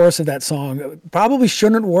verse and chorus of that song probably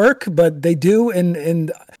shouldn't work, but they do.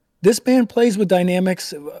 And this band plays with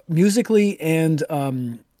dynamics musically and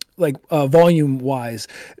volume wise.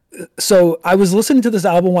 So I was listening to this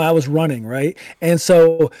album while I was running, right? And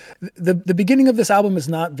so the beginning of this album is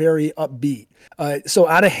not very upbeat. So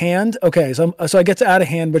Out of Hand, okay, so I get to Out of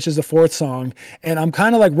Hand, which is the 4th song, and I'm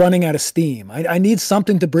kind of like running out of steam. I need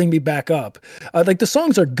something to bring me back up. Like the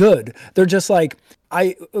songs are good. They're just like,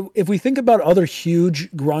 if we think about other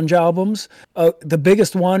huge grunge albums, the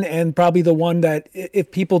biggest one and probably the one that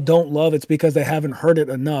if people don't love, it's because they haven't heard it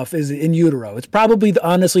enough, is In Utero. It's probably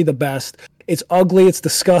honestly the best. It's ugly, it's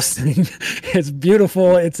disgusting, it's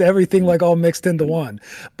beautiful, it's everything like all mixed into one.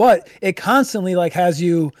 But it constantly like has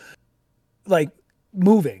you like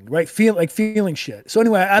moving, right? Feeling shit. So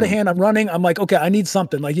anyway, Out of Hand, I'm running. I'm like, okay, I need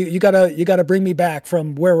something. Like you gotta bring me back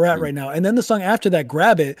from where we're at right now. And then the song after that,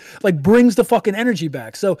 Grab It, like brings the fucking energy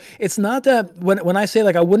back. So it's not that when I say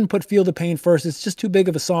like I wouldn't put Feel the Pain first, it's just too big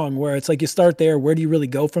of a song where it's like you start there, where do you really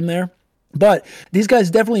go from there? But these guys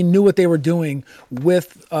definitely knew what they were doing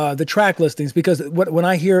with the track listings, because when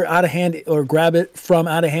I hear Out of Hand or Grab It from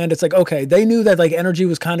Out of Hand, it's like, okay, they knew that like energy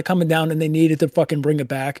was kind of coming down and they needed to fucking bring it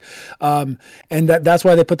back. And that's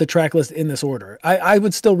why they put the track list in this order. I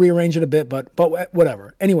would still rearrange it a bit, but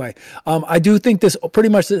whatever. Anyway, I do think this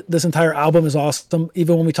entire album is awesome.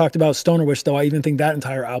 Even when we talked about Stoner Wish, though, I even think that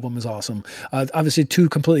entire album is awesome. Obviously 2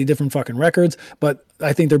 completely different fucking records, but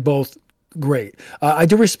I think they're both great. I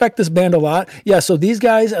do respect this band a lot. Yeah, so these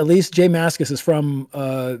guys, at least Jay Mascis is from,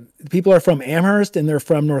 people are from Amherst and they're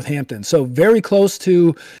from Northampton. So very close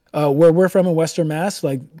to where we're from in Western Mass,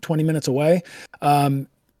 like 20 minutes away. And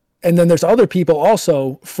then there's other people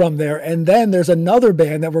also from there. And then there's another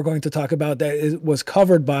band that we're going to talk about that was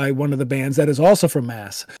covered by one of the bands that is also from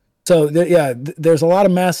Mass. So there's a lot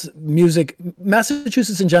of Mass music.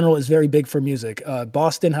 Massachusetts in general is very big for music.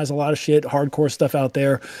 Boston has a lot of shit, hardcore stuff out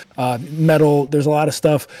there, metal. There's a lot of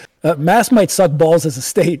stuff. Mass might suck balls as a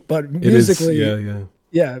state, but musically,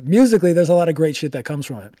 musically, there's a lot of great shit that comes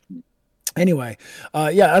from it. Anyway,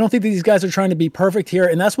 I don't think that these guys are trying to be perfect here,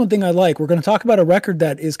 and that's one thing I like. We're going to talk about a record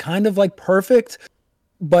that is kind of like perfect,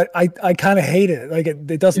 but I kind of hate it. Like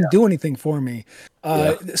it doesn't do anything for me.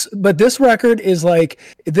 But this record is like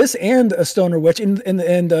this, and a Stoner Witch and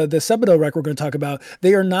the Sebadoh record we're going to talk about.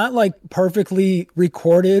 They are not like perfectly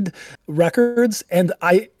recorded records, and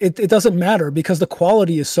it doesn't matter because the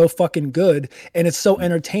quality is so fucking good and it's so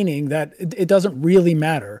entertaining that it doesn't really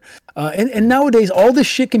matter. And nowadays all this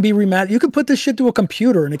shit can be remastered. You can put this shit to a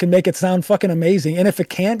computer and it can make it sound fucking amazing. And if it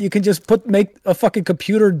can't, you can just make a fucking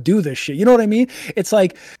computer do this shit. You know what I mean? It's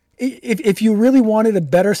like, if you really wanted a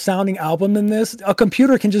better sounding album than this, a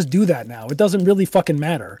computer can just do that now. It doesn't really fucking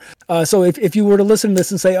matter. So if you were to listen to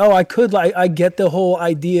this and say, oh, I get the whole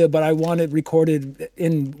idea, but I want it recorded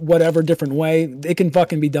in whatever different way, it can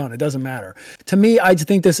fucking be done. It doesn't matter. To me, I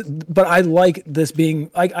think this, but I like this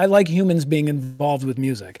being, I like humans being involved with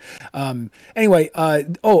music. Anyway,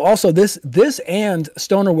 also this and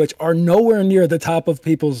Stoner Witch are nowhere near the top of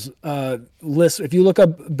people's lists. If you look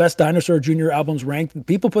up best Dinosaur Jr. albums ranked,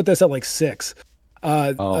 people put this at like 6.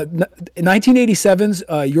 1987's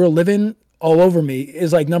You're Living All Over Me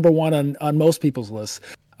is like number 1 on most people's lists.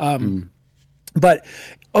 But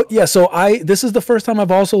oh yeah, so this is the first time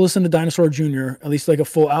I've also listened to Dinosaur Jr., at least like a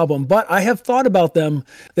full album, but I have thought about them.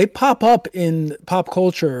 They pop up in pop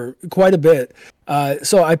culture quite a bit.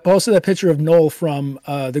 So I posted that picture of Noel from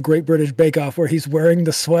the Great British Bake Off where he's wearing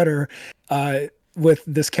the sweater with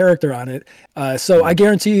this character on it. So I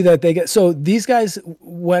guarantee you that these guys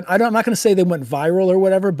went, I'm not going to say they went viral or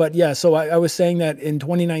whatever, but yeah, so I was saying that in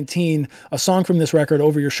 2019, a song from this record,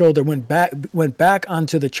 Over Your Shoulder, went back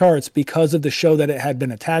onto the charts because of the show that it had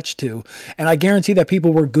been attached to. And I guarantee that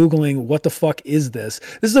people were Googling, what the fuck is this?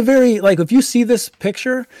 This is a very, like, if you see this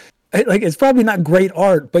picture, like, it's probably not great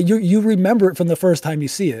art, but you remember it from the first time you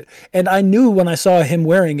see it. And I knew when I saw him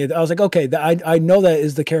wearing it, I was like, okay, I know that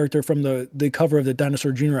is the character from the cover of the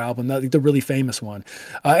Dinosaur Jr. album, the really famous one.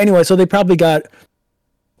 Anyway, so they probably got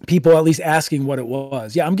people at least asking what it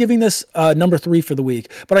was. Yeah, I'm giving this number 3 for the week.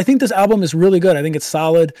 But I think this album is really good. I think it's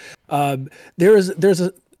solid.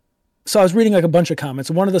 So I was reading like a bunch of comments.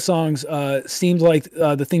 One of the songs seemed like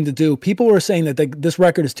the thing to do. People were saying that this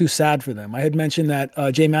record is too sad for them. I had mentioned that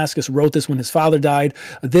Jay Mascis wrote this when his father died.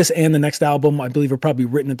 This and the next album, I believe, are probably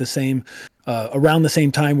written at around the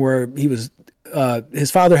same time where he was. His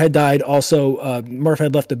father had died. Also, Murph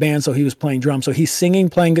had left the band, so he was playing drums. So he's singing,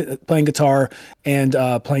 playing guitar, and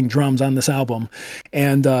playing drums on this album.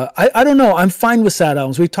 And I don't know. I'm fine with sad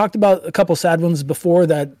albums. We've talked about a couple sad ones before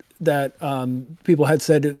that people had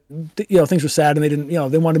said, things were sad and they didn't,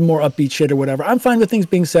 they wanted more upbeat shit or whatever. I'm fine with things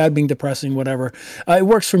being sad, being depressing, whatever. It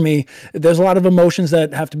works for me. There's a lot of emotions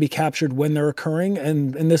that have to be captured when they're occurring.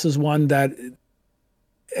 And this is one that,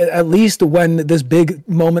 at least when this big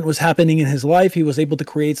moment was happening in his life, he was able to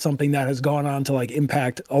create something that has gone on to like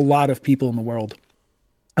impact a lot of people in the world.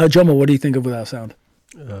 JoMo, what do you think of Without Sound?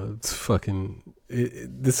 It's fucking...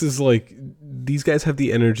 this is like, these guys have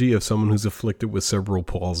the energy of someone who's afflicted with cerebral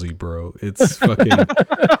palsy, bro. It's fucking...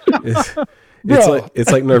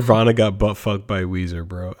 It's like Nirvana got butt fucked by Weezer,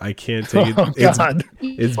 bro. I can't take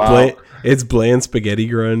it. It's bland spaghetti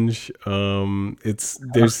grunge.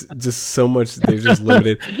 There's just so much. They're just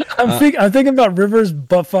limited. I'm thinking about Rivers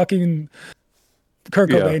butt fucking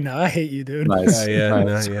Kurt Cobain. Now I hate you, dude. Nice.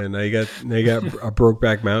 Nice. Now you got a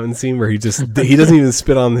Brokeback Mountain scene where he doesn't even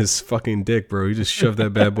spit on his fucking dick, bro. He just shoved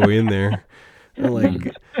that bad boy in there. I'm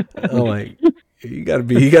like. You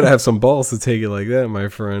gotta have some balls to take it like that, my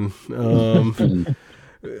friend. Man,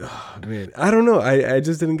 I don't know. I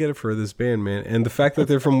just didn't get it for this band, man. And the fact that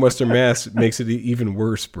they're from Western Mass makes it even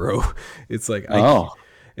worse, bro. It's like, I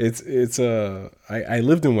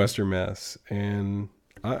lived in Western Mass, and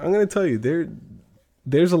I'm gonna tell you,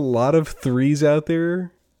 there's a lot of 3s out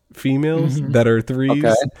there, females that are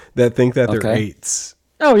 3s that think that they're 8s.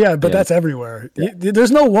 Oh yeah, but that's everywhere. There's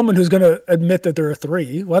no woman who's gonna admit that they're a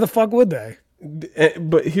 3. Why the fuck would they?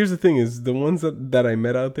 But here's the thing: is the ones that I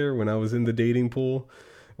met out there when I was in the dating pool,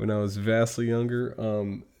 when I was vastly younger,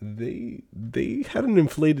 they had an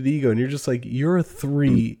inflated ego, and you're just like, you're a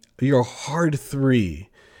 3, you're a hard 3.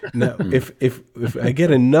 Now, if I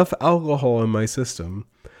get enough alcohol in my system,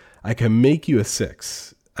 I can make you a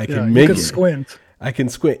 6. I can squint. I can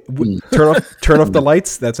squint. Turn off the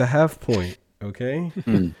lights. That's a half point. Okay.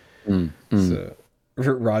 So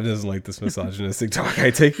Rod doesn't like this misogynistic talk.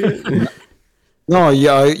 I take it. No,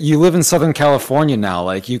 yeah, you live in Southern California now.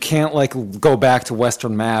 Like, you can't go back to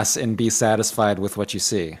Western Mass and be satisfied with what you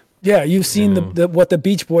see. Yeah, you've seen what the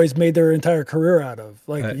Beach Boys made their entire career out of.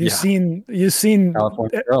 Like, you've seen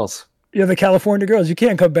California girls. Yeah, the California girls. You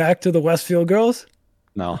can't come back to the Westfield girls.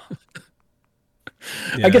 No.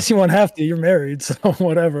 I guess you won't have to. You're married, so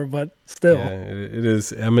whatever. But still, it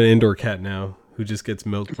is. I'm an indoor cat now who just gets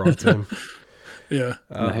milk brought to him. Yeah,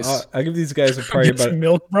 nice. I give these guys probably about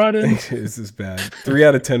milk brought in. This is bad. 3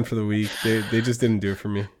 out of 10 for the week. They just didn't do it for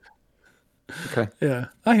me. Okay. Yeah,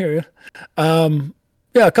 I hear you.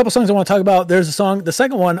 Yeah, a couple songs I want to talk about. There's a song, the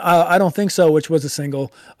second one, I Don't Think So, which was a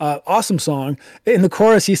single. Awesome song. In the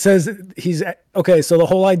chorus, he says so the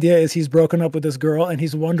whole idea is he's broken up with this girl, and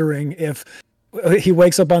he's wondering if he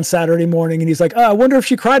wakes up on Saturday morning and he's like, I wonder if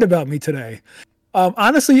she cried about me today.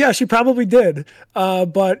 Honestly, yeah, she probably did.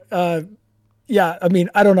 Yeah, I mean,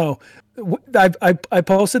 I don't know. I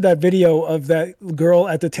posted that video of that girl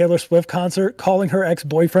at the Taylor Swift concert calling her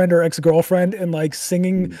ex-boyfriend or ex-girlfriend and like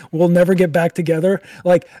singing "We'll Never Get Back Together."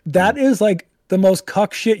 Like, that is like the most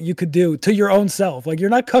cuck shit you could do to your own self. Like, you're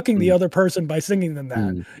not cucking the other person by singing them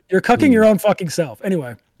that. You're cucking your own fucking self.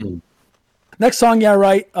 Anyway. Next song, yeah,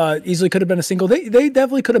 right. Easily could have been a single. They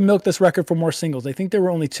definitely could have milked this record for more singles. I think there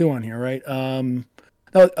were only 2 on here, right?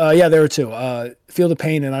 Yeah, there were 2. Feel the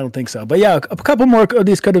Pain, and I Don't Think So. But yeah, a couple more of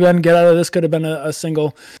these could have been. Get Out of This could have been a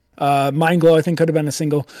single. Mind Glow, I think, could have been a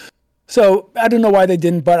single. So I don't know why they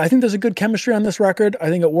didn't, but I think there's a good chemistry on this record. I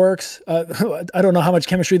think it works. I don't know how much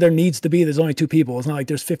chemistry there needs to be. There's only 2 people. It's not like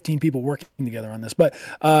there's 15 people working together on this, but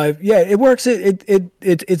yeah, it works.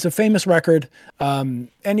 It's a famous record. And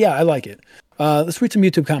yeah, I like it. Let's read some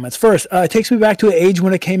YouTube comments. First, it takes me back to an age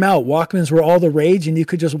when it came out. Walkmans were all the rage and you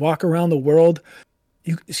could just walk around the world.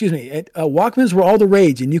 Walkmans were all the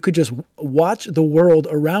rage and you could just watch the world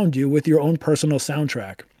around you with your own personal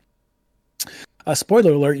soundtrack.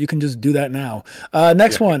 Spoiler alert, you can just do that now.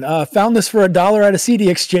 Next one, found this for $1 at a CD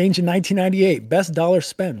exchange in 1998. Best dollar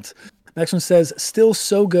spent. Next one says, still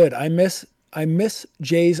so good. I miss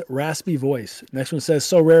Jay's raspy voice. Next one says,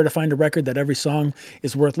 so rare to find a record that every song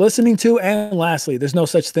is worth listening to. And lastly, there's no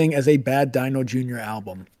such thing as a bad Dino Jr.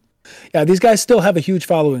 album. Yeah, these guys still have a huge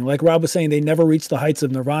following. Like Rob was saying, they never reached the heights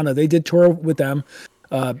of Nirvana. They did tour with them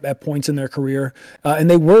at points in their career, and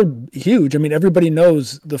they were huge. I mean, everybody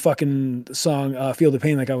knows the fucking song "Feel the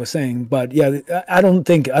Pain," like I was saying. But yeah, I don't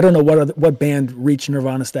know what band reached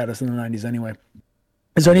Nirvana status in the '90s anyway.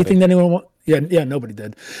 Is there anything that anyone want? Yeah, nobody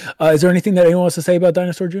did. Is there anything that anyone wants to say about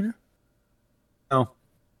Dinosaur Jr.? No.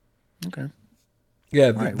 Okay. Yeah,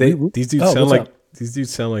 right, these dudes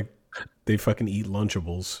sound like they fucking eat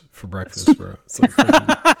Lunchables for breakfast, bro. It's like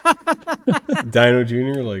fucking Dino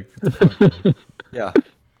Jr. Like, what the fuck, man? Yeah,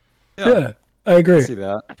 I agree. I see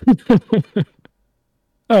that.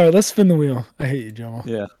 All right, let's spin the wheel. I hate you,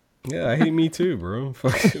 JoMo. Yeah, I hate me too, bro.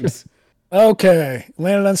 Fucking. Okay,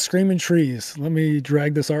 landed on Screaming Trees. Let me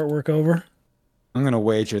drag this artwork over. I'm gonna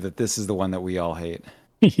wager that this is the one that we all hate.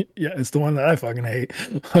 Yeah, it's the one that I fucking hate.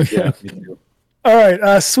 Okay. Yeah, me too. All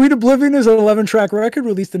right, Sweet Oblivion is an 11-track record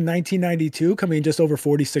released in 1992, coming in just over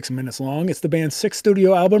 46 minutes long. It's the band's 6th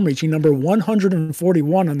studio album, reaching number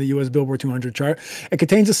 141 on the U.S. Billboard 200 chart. It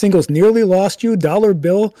contains the singles Nearly Lost You, Dollar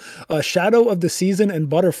Bill, Shadow of the Season, and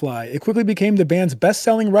Butterfly. It quickly became the band's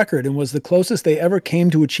best-selling record and was the closest they ever came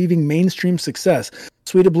to achieving mainstream success.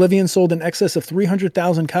 Sweet Oblivion sold in excess of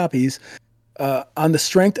 300,000 copies. On the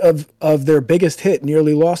strength of their biggest hit,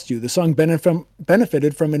 Nearly Lost You. The song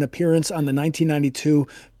benefited from an appearance on the 1992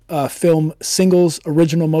 film Singles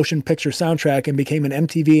original motion picture soundtrack and became an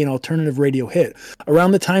MTV and alternative radio hit.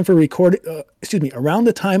 Around the time of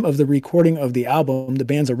the recording of the album, the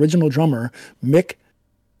band's original drummer, Mick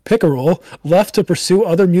Pickerel, left to pursue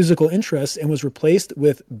other musical interests and was replaced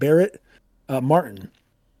with Barrett Martin.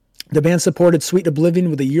 The band supported Sweet Oblivion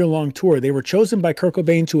with a year-long tour. They were chosen by Kurt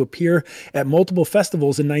Cobain to appear at multiple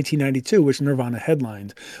festivals in 1992, which Nirvana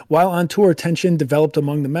headlined. While on tour, tension developed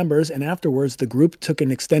among the members, and afterwards, the group took an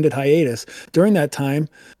extended hiatus. During that time,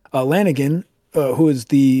 Lanigan, who is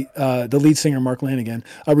the lead singer, Mark Lanigan,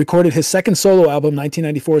 recorded his second solo album,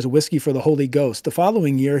 1994's Whiskey for the Holy Ghost. The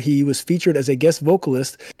following year, he was featured as a guest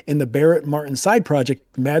vocalist in the Barrett Martin side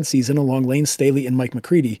project, Mad Season, along Lane Staley and Mike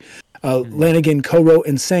McCready. Lanigan co-wrote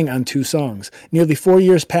and sang on 2 songs. Nearly 4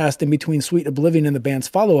 years passed in between Sweet Oblivion and the band's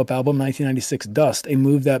follow-up album, 1996 Dust, a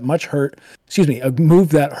move that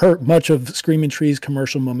hurt much of Screaming Trees'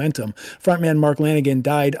 commercial momentum. Frontman Mark Lanigan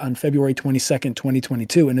died on February 22nd,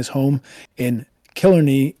 2022 in his home in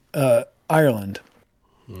Killarney, Ireland.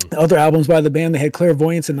 Other albums by the band, they had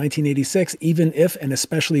Clairvoyance in 1986, Even If and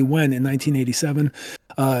Especially When in 1987,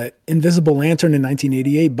 Invisible Lantern in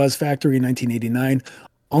 1988, Buzz Factory in 1989,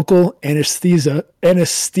 Uncle Anesthesia in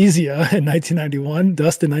 1991,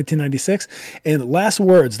 Dust in 1996, and Last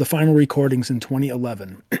Words, the final recordings in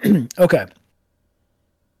 2011. Okay.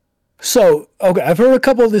 So, I've heard a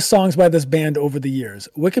couple of these songs by this band over the years.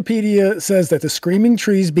 Wikipedia says that the Screaming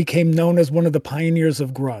Trees became known as one of the pioneers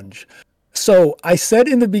of grunge. So I said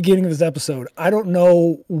in the beginning of this episode, I don't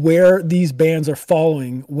know where these bands are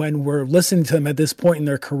following when we're listening to them at this point in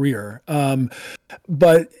their career.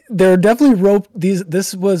 But they're definitely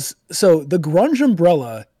the grunge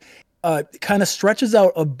umbrella kind of stretches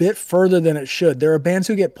out a bit further than it should. There are bands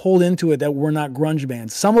who get pulled into it that were not grunge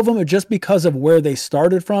bands. Some of them are just because of where they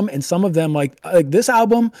started from, and some of them, like this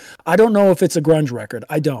album, I don't know if it's a grunge record.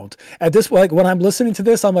 I don't. At this point, like when I'm listening to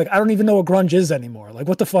this, I'm like, I don't even know what grunge is anymore. Like,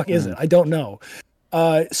 what the fuck is it? I don't know.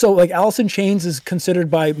 So like Alice in Chains is considered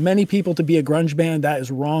by many people to be a grunge band. That is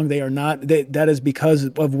wrong. They are not. That is because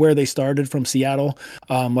of where they started from Seattle,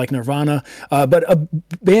 like Nirvana. But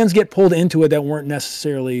bands get pulled into it that weren't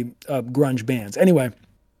necessarily grunge bands. Anyway,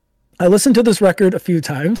 I listened to this record a few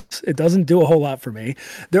times. It doesn't do a whole lot for me.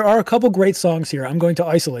 There are a couple great songs here. I'm going to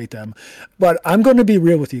isolate them, but I'm going to be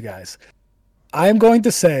real with you guys. I'm going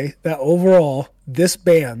to say that overall, this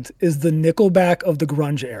band is the Nickelback of the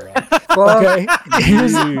grunge era. Okay,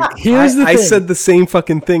 here's the thing. I said the same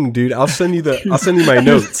fucking thing, dude. I'll send you my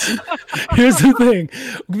notes. Here's the thing,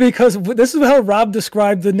 because this is how Rob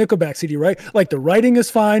described the Nickelback CD, right? Like the writing is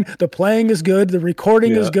fine, the playing is good, the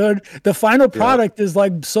recording is good. The final product is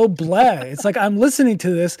like so blah. It's like I'm listening to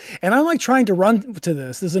this and I'm like trying to run to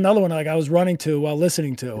this. There's another one like I was running to while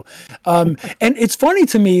listening to. And it's funny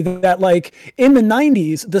to me that like in the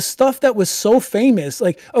 90s, the stuff that was so famous,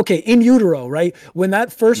 like, okay, In Utero, right? When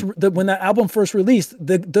that album first released,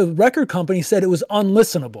 the record company said it was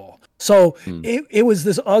unlistenable. So it was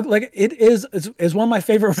this ugly, like it is one of my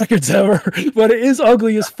favorite records ever, but it is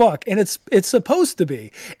ugly as fuck, and it's supposed to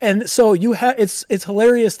be. And so it's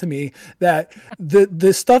hilarious to me that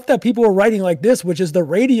the stuff that people were writing like this, which is the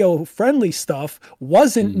radio friendly stuff,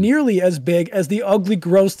 wasn't nearly as big as the ugly,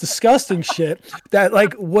 gross, disgusting shit that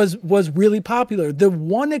like was really popular. The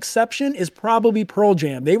one exception is probably Pearl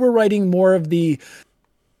Jam. They were writing more of the,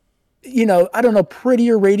 you know, I don't know,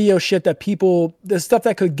 prettier radio shit that the stuff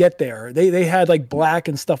that could get there. They had like Black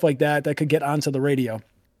and stuff like that could get onto the radio.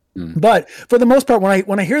 But for the most part,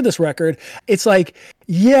 when I hear this record, it's like,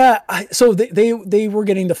 so they were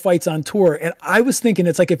getting the fights on tour, and I was thinking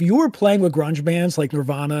it's like if you were playing with grunge bands like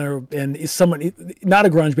Nirvana and someone not a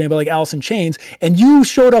grunge band but like Alice in Chains, and you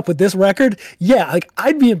showed up with this record, like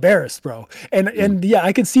I'd be embarrassed, bro. And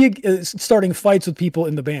I could see it starting fights with people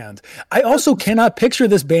in the band. I also cannot picture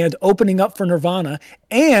this band opening up for Nirvana,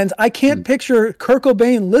 and I can't picture Kurt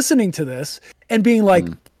Cobain listening to this and being like,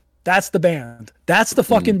 that's the band. That's the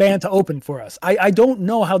fucking band to open for us. I don't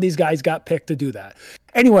know how these guys got picked to do that.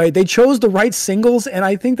 Anyway, they chose the right singles, and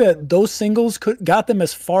I think that those singles got them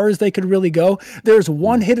as far as they could really go. There's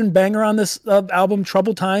one hidden banger on this album,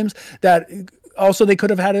 Troubled Times, that also they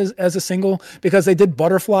could have had as a single, because they did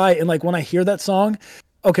Butterfly, and like when I hear that song,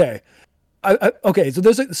 okay.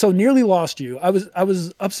 So Nearly Lost You. I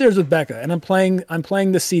was upstairs with Becca, and I'm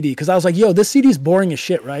playing the CD because I was like, yo, this CD's boring as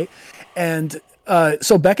shit, right? And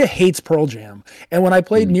so Becca hates Pearl Jam, and when I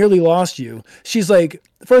played Nearly Lost You, she's like,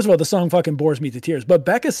 first of all, the song fucking bores me to tears, but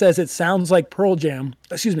Becca says it sounds like Pearl Jam.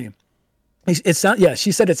 Excuse me. She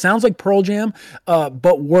said it sounds like Pearl Jam,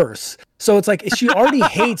 but worse. So it's like she already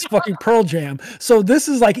hates fucking Pearl Jam. So this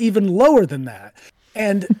is like even lower than that.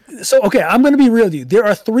 And so, okay, I'm going to be real with you. There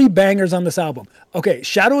are 3 bangers on this album. Okay,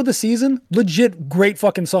 Shadow of the Season, legit great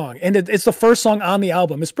fucking song. And it's the first song on the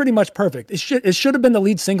album. It's pretty much perfect. It should have been the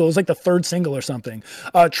lead single. It was like the 3rd single or something.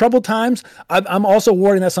 Troubled Times, I'm also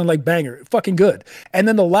awarding that song like banger. Fucking good. And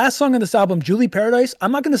then the last song on this album, Julie Paradise,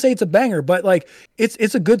 I'm not going to say it's a banger, but like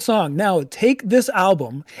it's a good song. Now, take this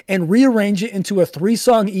album and rearrange it into a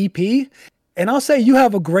 3-song EP, and I'll say you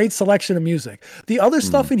have a great selection of music. The other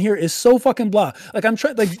stuff in here is so fucking blah. Like I'm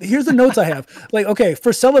trying. Like here's the notes I have. Like okay,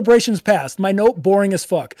 for Celebrations Past, my note boring as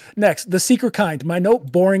fuck. Next, The Secret Kind, my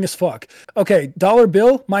note boring as fuck. Okay, Dollar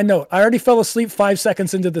Bill, my note. I already fell asleep 5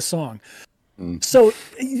 seconds into the song. So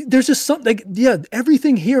there's just something. Like,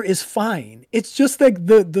 everything here is fine. It's just like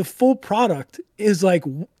the full product is like,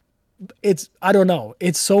 I don't know.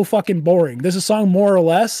 It's so fucking boring. There's a song More or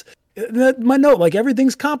Less. My note, like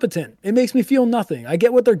everything's competent. It makes me feel nothing. I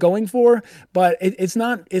get what they're going for, but it's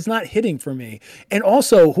not hitting for me. And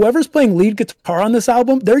also, whoever's playing lead guitar on this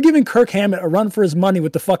album, they're giving Kirk Hammett a run for his money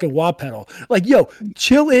with the fucking wah pedal. Like, yo,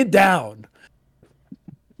 chill it down.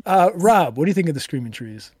 Rob, what do you think of the Screaming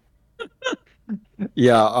Trees?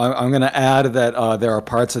 Yeah, I'm going to add that there are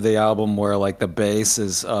parts of the album where like the bass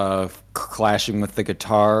is clashing with the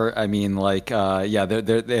guitar. I mean, like,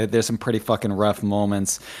 there's some pretty fucking rough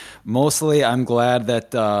moments. Mostly, I'm glad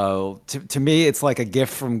that to me, it's like a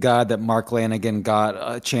gift from God that Mark Lanegan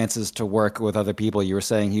got chances to work with other people. You were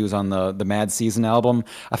saying he was on the Mad Season album.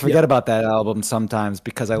 I forget about that album sometimes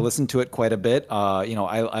because I listen to it quite a bit.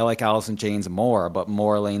 I like Alice in Chains more, but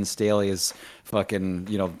more Lane Staley is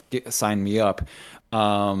fucking, sign me up.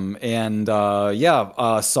 Songs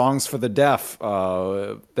for the Deaf.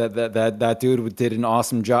 That dude did an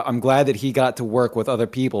awesome job. I'm glad that he got to work with other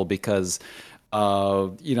people because,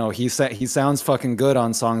 he sounds fucking good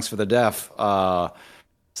on Songs for the Deaf.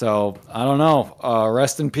 So I don't know.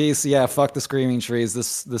 Rest in peace. Yeah, fuck the Screaming Trees.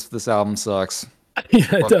 This album sucks.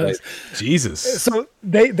 Yeah, it does. Jesus. So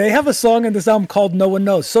they have a song in this album called No One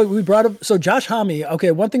Knows. So we brought up Josh Homme.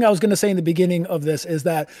 Okay, one thing I was going to say in the beginning of this is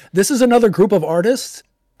that this is another group of artists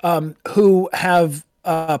who have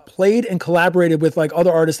played and collaborated with like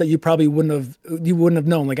other artists that you probably wouldn't have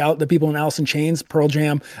known, like the people in Alice in Chains, Pearl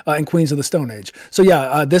Jam, and Queens of the Stone Age. So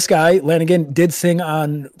this guy Lanegan did sing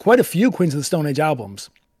on quite a few Queens of the Stone Age albums.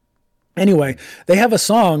 Anyway, they have a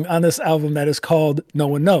song on this album that is called No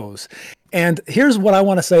One Knows. And here's what I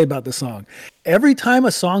want to say about the song. Every time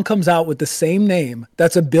a song comes out with the same name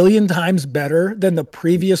that's a billion times better than the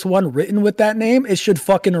previous one written with that name, it should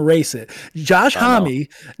fucking erase it. Josh Homme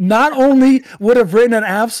not only would have written an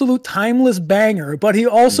absolute timeless banger, but he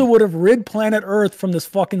also would have rid planet Earth from this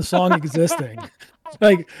fucking song existing.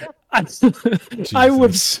 Like, I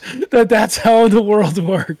would, that's how the world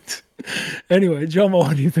worked. Anyway, JoMo,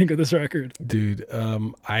 what do you think of this record? Dude,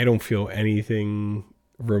 I don't feel anything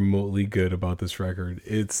remotely good about this record.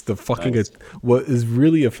 It's the fucking what is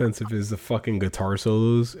really offensive is the fucking guitar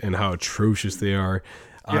solos and how atrocious they are.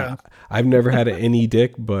 Yeah. I've never had an any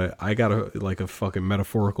dick, but I got a fucking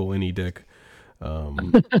metaphorical any dick.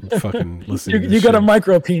 Fucking listen. You got a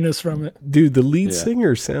micro penis from it, dude. The lead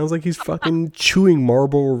singer sounds like he's fucking chewing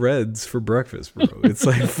Marlboro Reds for breakfast, bro. It's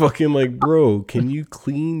like fucking like, bro, can you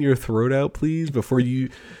clean your throat out, please, before you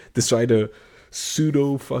decide to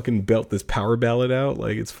pseudo fucking belt this power ballad out?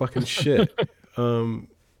 Like, it's fucking shit.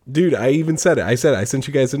 Dude, I even said it. I sent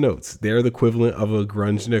you guys the notes. They're the equivalent of a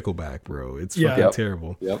grunge Nickelback, bro. It's fucking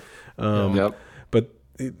terrible. But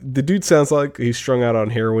the dude sounds like he's strung out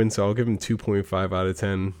on heroin, so I'll give him 2.5 out of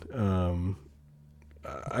 10.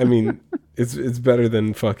 I mean, it's better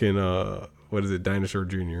than fucking what is it, Dinosaur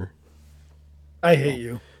Jr. I hate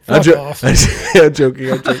you. I'm joking. I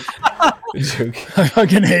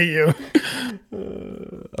fucking hate you.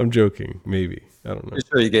 I'm joking. Maybe. I don't know. I'm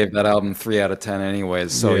sure you gave that album 3 out of 10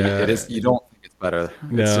 anyways, so it is. You don't think it's better.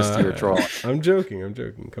 It's just your troll. I'm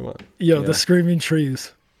joking. Come on. Yo, the Screaming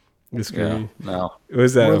Trees. The Screaming. Yeah, no.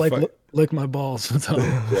 Was that like lick my balls?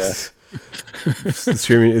 The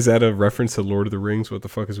Screaming, is that a reference to Lord of the Rings? What the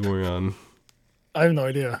fuck is going on? I have no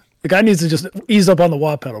idea. The guy needs to just ease up on the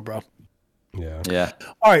wah pedal, bro. Yeah.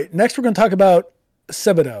 All right, next we're going to talk about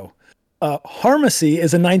Sebadoh. Harmacy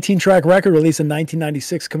is a 19-track record released in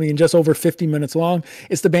 1996, coming in just over 50 minutes long.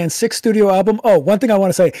 It's the band's 6th studio album. Oh, one thing I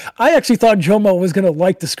want to say, I actually thought JoMo was going to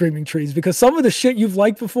like the Screaming Trees because some of the shit you've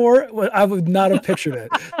liked before, I would not have pictured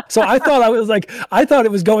it. So I thought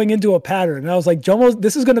it was going into a pattern. And I was like, JoMo,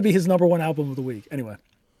 this is going to be his number 1 album of the week. Anyway.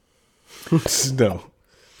 No.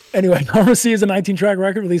 Anyway, Harmacy is a 19-track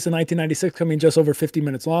record released in 1996, coming just over 50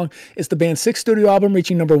 minutes long. It's the band's 6th studio album,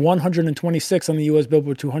 reaching number 126 on the U.S.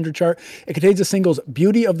 Billboard 200 chart. It contains the singles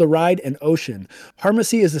Beauty of the Ride and Ocean.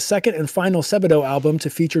 Harmacy is the second and final Sebadoh album to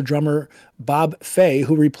feature drummer Bob Fay,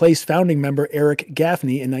 who replaced founding member Eric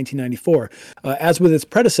Gaffney in 1994. As with its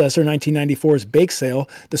predecessor, 1994's Bake Sale,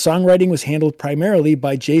 the songwriting was handled primarily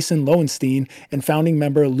by Jason Lowenstein and founding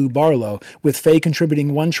member Lou Barlow, with Fay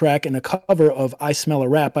contributing 1 track and a cover of I Smell a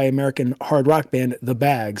Rat by American hard rock band The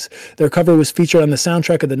Bags. Their cover was featured on the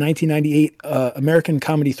soundtrack of the 1998 American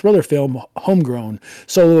comedy thriller film Homegrown.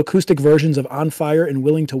 Solo acoustic versions of On Fire and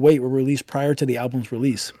Willing to Wait were released prior to the album's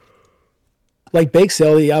release. Like Bake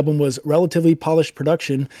Sale, the album was relatively polished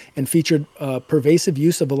production and featured pervasive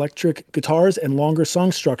use of electric guitars and longer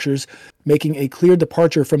song structures, making a clear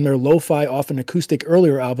departure from their lo-fi, often acoustic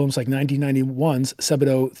earlier albums like 1991's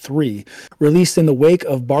Sebadoh 3. Released in the wake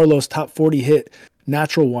of Barlow's top 40 hit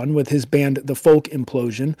Natural One with his band The Folk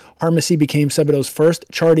Implosion, Harmacy became Sebadoh's first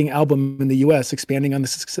charting album in the U.S., expanding on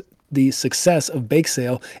the success of Bake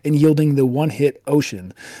Sale and yielding the one-hit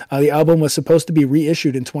Ocean. The album was supposed to be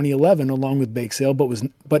reissued in 2011 along with Bake Sale,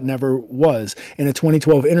 but never was. In a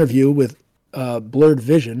 2012 interview with Blurred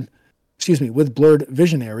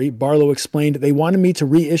Visionary, Barlow explained, "They wanted me to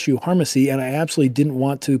reissue Harmacy, and I absolutely didn't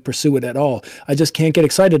want to pursue it at all. I just can't get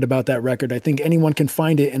excited about that record. I think anyone can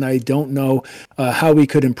find it, and I don't know how we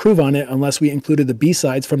could improve on it unless we included the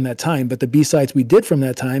B-sides from that time. But the B-sides we did from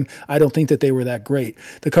that time, I don't think that they were that great."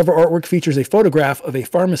 The cover artwork features a photograph of a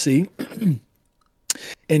pharmacy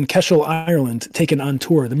in Cashel, Ireland, taken on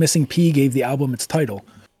tour. The missing P gave the album its title.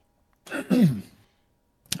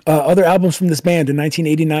 Other albums from this band: in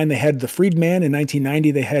 1989 they had The Freedman, in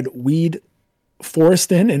 1990 they had Weed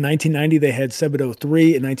Forestin, in 1990 they had Sebadoh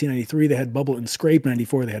 3, in 1993 they had Bubble and Scrape,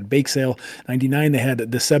 94 they had Bake Sale, 99 they had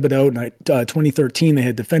The Sebadoh, 2013 they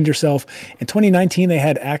had Defend Yourself, in 2019 they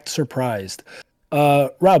had Act Surprised.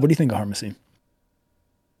 Rob, what do you think of Harmacy?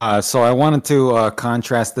 So I wanted to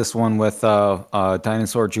contrast this one with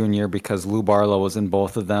Dinosaur Jr. because Lou Barlow was in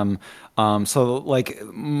both of them.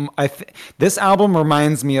 This album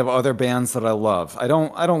reminds me of other bands that I love. I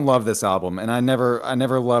don't love this album, and I never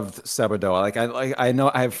loved Sebadoh. I know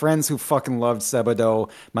I have friends who fucking loved Sebadoh.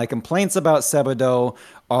 My complaints about Sebadoh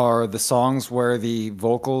are the songs where the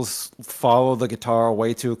vocals follow the guitar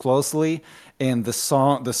way too closely, and the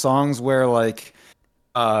songs where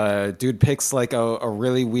Dude picks like a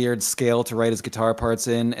really weird scale to write his guitar parts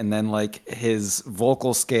in, and then like his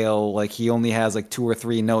vocal scale, like he only has like 2 or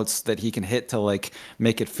 3 notes that he can hit to like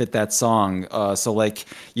make it fit that song. So like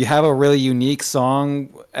you have a really unique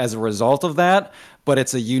song as a result of that, but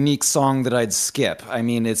it's a unique song that I'd skip. I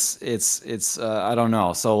mean, it's I don't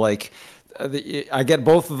know. So like I get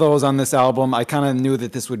both of those on this album. I kind of knew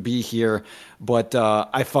that this would be here, but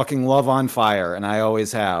I fucking love On Fire, and I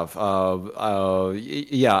always have.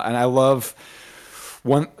 Yeah, and I love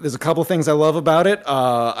one. There's a couple things I love about it.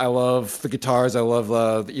 I love the guitars. I love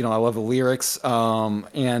I love the lyrics,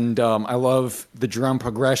 and I love the drum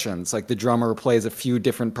progressions. Like the drummer plays a few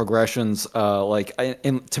different progressions.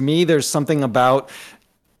 And to me, there's something about.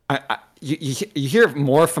 You hear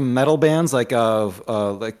more from metal bands like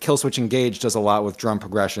Killswitch Engage does a lot with drum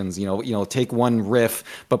progressions. Take one riff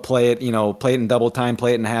but play it in double time,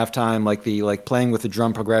 play it in half time. Like playing with the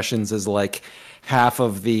drum progressions is like half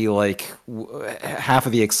of the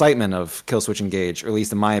excitement of Killswitch Engage, or at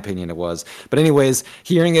least in my opinion it was. But anyways,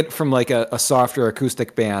 hearing it from like a softer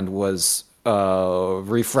acoustic band was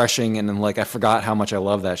refreshing, and then like I forgot how much I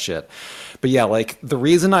love that shit. But yeah, like the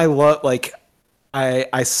reason I love like.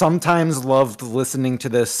 I sometimes loved listening to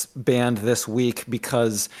this band this week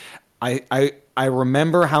because I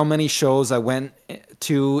remember how many shows I went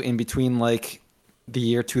to in between like the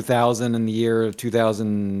year 2000 and the year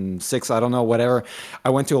 2006. I don't know, whatever. I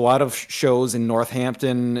went to a lot of shows in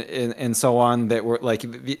Northampton and so on that were like,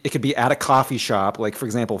 it could be at a coffee shop, like for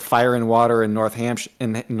example, Fire and Water in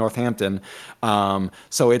Northampton.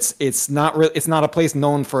 So it's not a place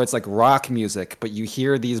known for its like rock music, but you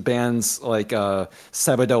hear these bands like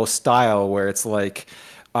Sebadoh style, where it's like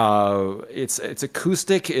it's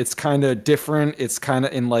acoustic, it's kind of different, it's kind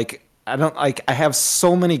of in like. I have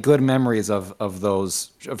so many good memories of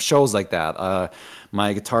shows like that.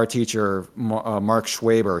 My guitar teacher, Mark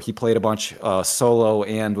Schwaber, he played a bunch solo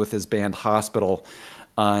and with his band Hospital.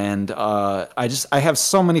 And I have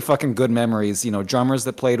so many fucking good memories, drummers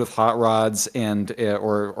that played with hot rods and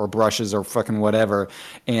or brushes or fucking whatever,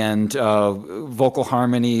 and vocal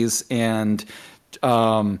harmonies and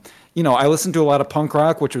I listened to a lot of punk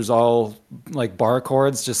rock, which was all like bar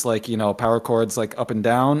chords, just like, power chords, like up and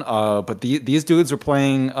down. But these dudes were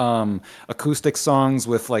playing acoustic songs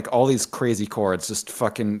with like all these crazy chords, just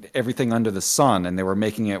fucking everything under the sun. And they were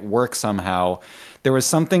making it work somehow. There was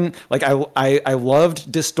something like I loved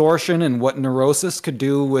distortion and what Neurosis could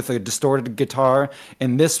do with a distorted guitar.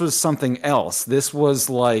 And this was something else. This was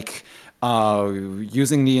like...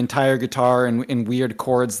 using the entire guitar in weird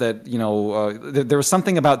chords that, there was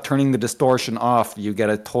something about turning the distortion off. You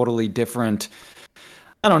get a totally different,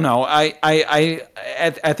 I don't know.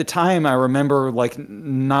 At the time, I remember like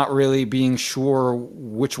not really being sure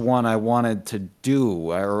which one I wanted to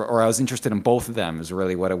do, or I was interested in both of them is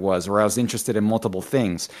really what it was, or I was interested in multiple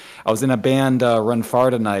things. I was in a band, Run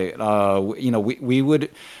Far Tonight.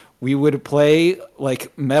 We would play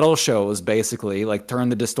like metal shows, basically, like turn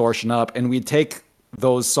the distortion up, and we'd take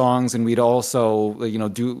those songs and we'd also,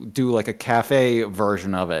 do like a cafe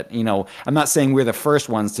version of it. I'm not saying we're the first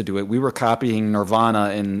ones to do it. We were copying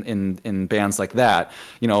Nirvana in bands like that.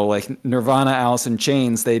 Like Nirvana, Alice in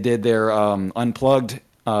Chains, they did their unplugged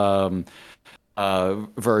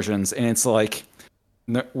versions, and it's like.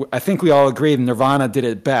 I think we all agreed Nirvana did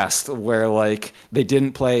it best, where like they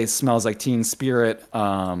didn't play "Smells Like Teen Spirit"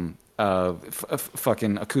 fucking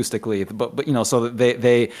acoustically, but so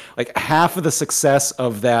they like half of the success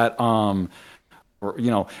of that, a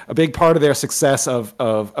big part of their success of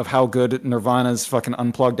how good Nirvana's fucking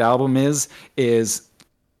unplugged album is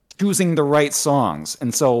choosing the right songs.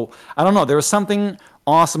 And so I don't know, there was something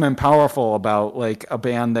awesome and powerful about like a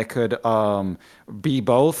band that could be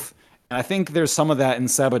both. I think there's some of that in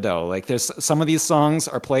Sebadoh. Like, there's some of these songs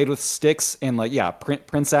are played with sticks, and like, yeah,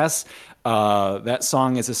 Princess. That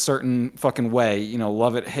song is a certain fucking way.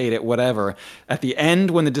 Love it, hate it, whatever. At the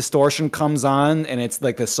end, when the distortion comes on, and it's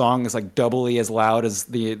like the song is like doubly as loud as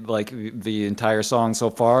the entire song so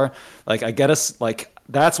far. Like, I get us like.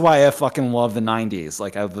 That's why I fucking love the 90s.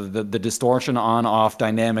 Like, the distortion on-off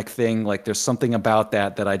dynamic thing. Like, there's something about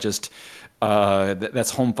that I just. That's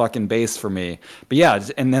home fucking base for me. But yeah,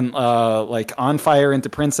 and then like On Fire into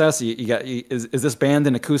Princess, you got is this band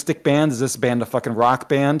an acoustic band? Is this band a fucking rock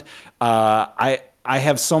band? I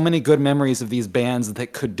have so many good memories of these bands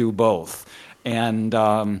that could do both. And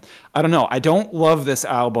I don't know. I don't love this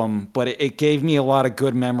album, but it gave me a lot of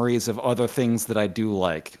good memories of other things that I do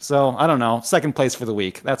like. So I don't know. Second place for the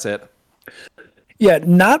week. That's it. Yeah,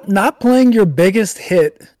 not playing your biggest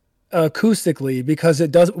hit acoustically, because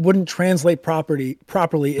wouldn't translate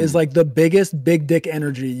properly is like the biggest big dick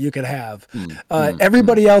energy you could have.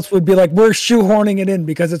 Everybody else would be like, we're shoehorning it in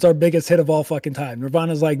because it's our biggest hit of all fucking time.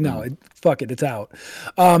 Nirvana's like, no, fuck it, it's out.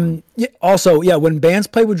 Also, when bands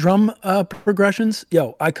play with drum progressions,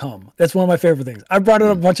 I come. That's one of my favorite things. I've brought it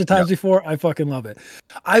up a bunch of times before. I fucking love it.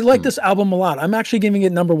 I like this album a lot. I'm actually giving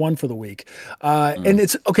it number 1 for the week. And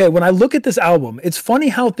it's okay. When I look at this album, it's funny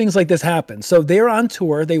how things like this happen. So they're on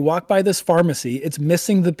tour. They walk by this pharmacy. It's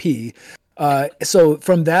missing the P. So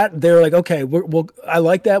from that, they're like, okay, I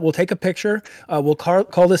like that. We'll take a picture. We'll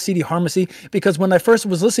call this CD Harmacy. Because when I first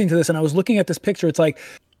was listening to this and I was looking at this picture, it's like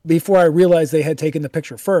before I realized they had taken the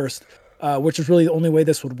picture first, which is really the only way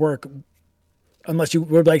this would work. Unless you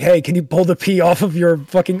were like, hey, can you pull the P off of your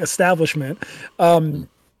fucking establishment? What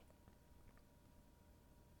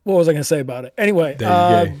was I going to say about it? Anyway,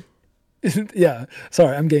 yeah,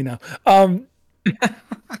 sorry, I'm gay now. I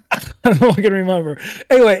don't know if I can remember.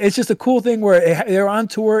 Anyway, it's just a cool thing where they're on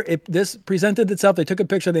tour. This presented itself. They took a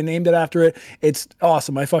picture. They named it after it. It's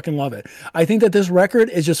awesome. I fucking love it. I think that this record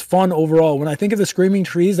is just fun overall. When I think of the Screaming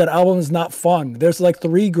Trees, that album is not fun. There's like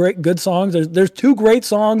 3 good songs. There's 2 great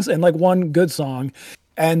songs and like 1 good song.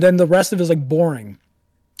 And then the rest of it is like boring.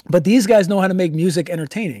 But these guys know how to make music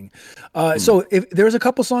entertaining. So if there's a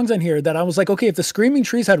couple songs on here that I was like, okay, if the Screaming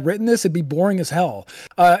Trees had written this, it'd be boring as hell.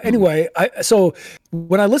 Anyway, so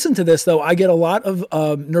when I listen to this, though, I get a lot of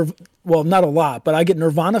not a lot, but I get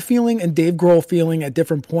Nirvana feeling and Dave Grohl feeling at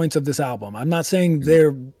different points of this album. I'm not saying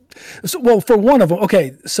they're for one of them.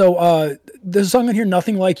 Okay, so there's a song in here,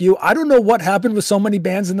 Nothing Like You. I don't know what happened with so many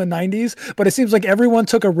bands in the 90s, but it seems like everyone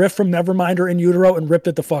took a riff from Nevermind or In Utero and ripped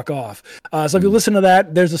it the fuck off. So if you listen to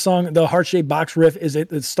that, there's a song, the heart-shaped box riff,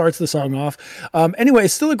 it starts the song off. Anyway,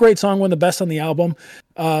 it's still a great song, one of the best on the album.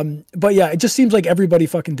 But yeah, it just seems like everybody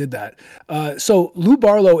fucking did that. So Lou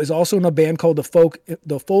Barlow is also in a band called the Folk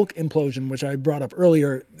Implosion, which I brought up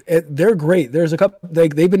earlier. They're great. There's a couple,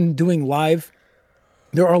 they've been doing live.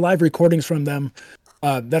 There are live recordings from them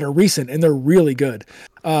that are recent, and they're really good.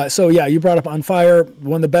 So yeah, you brought up On Fire,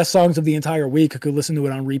 one of the best songs of the entire week. I could listen to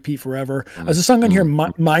it on repeat forever. There's a song on here,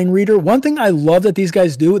 Mind Reader. One thing I love that these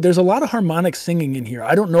guys do, there's a lot of harmonic singing in here.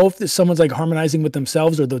 I don't know if someone's like harmonizing with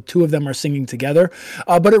themselves or the two of them are singing together,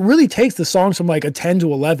 but it really takes the songs from like a 10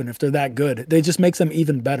 to 11 if they're that good. They just makes them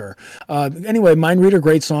even better. Anyway, Mind Reader,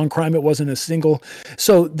 great song. Crime It wasn't a single.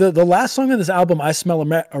 So the last song on this album, I Smell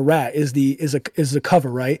a Rat, is the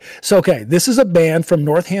cover, right? So okay, this is a band from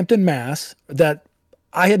Northampton, Mass. that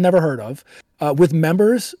I had never heard of, with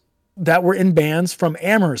members that were in bands from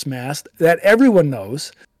Amherst, Mass. that everyone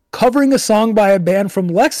knows, covering a song by a band from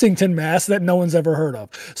Lexington, Mass. that no one's ever heard of.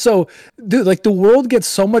 So, dude, like the world gets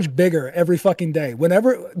so much bigger every fucking day.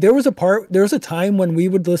 Whenever there was a time when we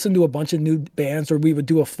would listen to a bunch of new bands or we would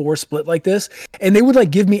do a 4 split like this, and they would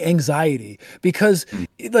like give me anxiety because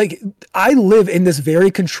like I live in this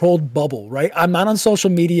very controlled bubble, right? I'm not on social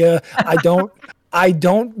media. I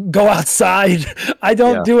don't go outside. I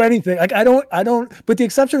don't do anything. Like I don't, with the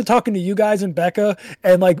exception of talking to you guys and Becca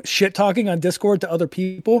and like shit talking on Discord to other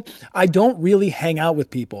people, I don't really hang out with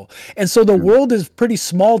people. And so the world is pretty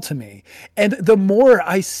small to me. And the more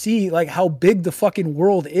I see like how big the fucking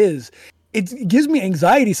world is, it gives me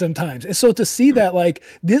anxiety sometimes. And so to see that like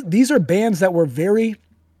these are bands that were very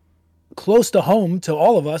close to home to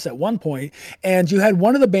all of us at one point, and you had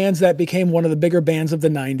one of the bands that became one of the bigger bands of the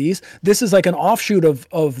 90s. This is like an offshoot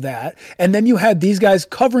of that, and then you had these guys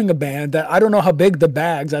covering a band that I don't know how big, the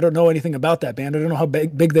Bags, I don't know anything about that band, I don't know how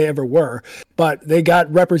big they ever were, but they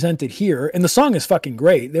got represented here, and the song is fucking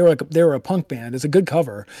great. They were a punk band. It's a good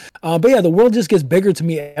cover, but yeah, the world just gets bigger to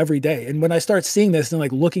me every day, and when I start seeing this and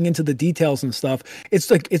like looking into the details and stuff,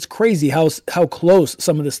 it's like it's crazy how close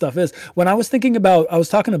some of this stuff is. When I was talking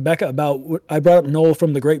to Becca about, I brought up Noel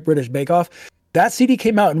from the Great British Bake Off. That CD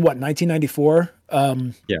came out in what, 1994?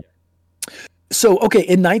 Yeah. So, okay,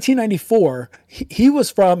 in 1994, he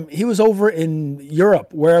was over in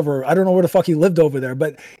Europe, wherever. I don't know where the fuck he lived over there,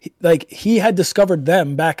 but he had discovered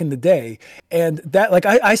them back in the day. And that, like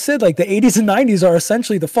I said, like the 80s and 90s are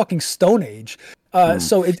essentially the fucking Stone Age.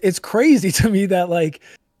 So it's crazy to me that like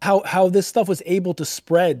how this stuff was able to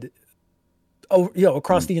spread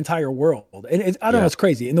across the entire world. And I don't know, it's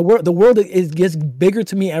crazy. And the world gets bigger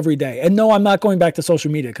to me every day. And no, I'm not going back to social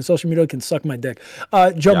media because social media can suck my dick.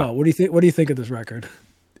 JoMo, what do you think of this record?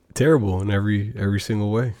 terrible in every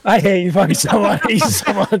single way. I hate you fucking so much. I hate you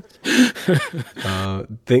so much.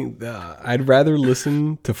 I'd rather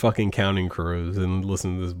listen to fucking Counting Crows than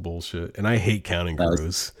listen to this bullshit. And I hate Counting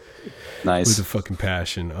Crows. Nice. With a fucking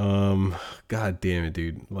passion. God damn it,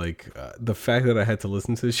 dude. Like the fact that I had to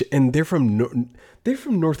listen to this shit, and they're from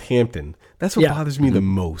Northampton. That's what bothers me the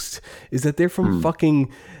most. Is that they're from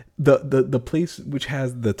fucking the place which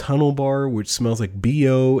has the tunnel bar, which smells like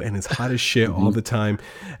BO and is hot as shit all the time.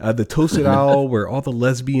 The Toasted Owl, where all the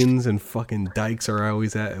lesbians and fucking dykes are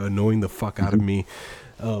always at, annoying the fuck out of me.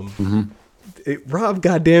 Rob,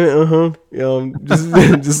 goddamn it,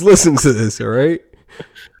 just listen to this, all right?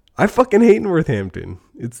 I fucking hate Northampton.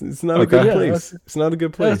 It's not a good place. It's not a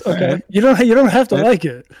good place. Okay, you don't have to like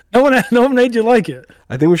it. No one made you like it.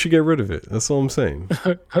 I think we should get rid of it. That's all I'm saying.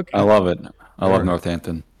 Okay. I love it. I love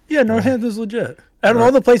Northampton. Yeah, Northampton's legit. Out of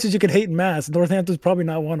all the places you could hate in Mass, Northampton's probably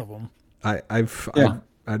not one of them.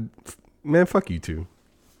 Man, fuck you too.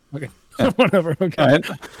 Okay. Whatever. Okay. Right.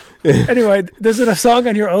 Anyway, there's a song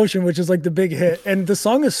on Your Ocean, which is like the big hit, and the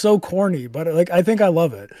song is so corny, but like I think I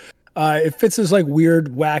love it. It fits this like weird,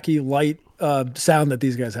 wacky, light sound that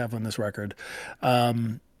these guys have on this record.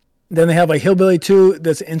 Then they have like Hillbilly 2,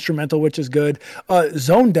 that's instrumental, which is good.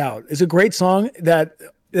 Zoned Out is a great song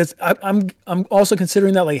I'm also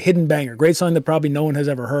considering that like hidden banger. Great song that probably no one has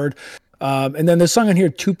ever heard. And then there's a song on here,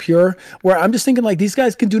 Too Pure, where I'm just thinking like these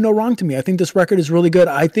guys can do no wrong to me. I think this record is really good.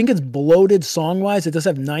 I think it's bloated song-wise. It does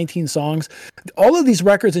have 19 songs. All of these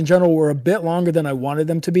records in general were a bit longer than I wanted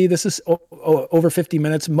them to be. This is over 50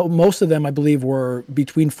 minutes. Most of them, I believe, were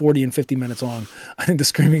between 40 and 50 minutes long. I think the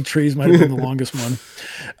Screaming Trees might have been the longest one.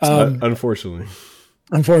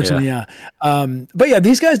 Unfortunately, yeah. But yeah,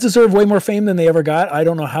 these guys deserve way more fame than they ever got. I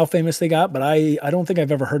don't know how famous they got, but I don't think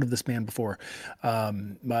I've ever heard of this band before.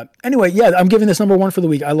 But anyway, yeah, I'm giving this number 1 for the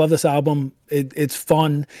week. I love this album. It's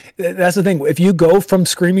fun. That's the thing. If you go from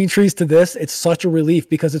Screaming Trees to this, it's such a relief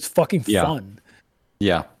because it's fucking fun.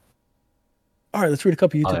 Yeah. All right, let's read a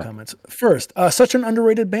couple YouTube comments. First, such an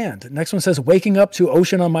underrated band. Next one says, waking up to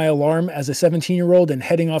Ocean on my alarm as a 17-year-old and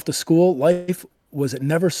heading off to school. Life was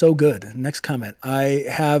never so good. Next comment. I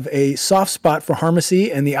have a soft spot for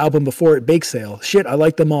Harmacy and the album before it, Bake Sale. Shit, I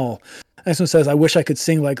like them all. Next one says, I wish I could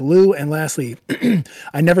sing like Lou. And lastly,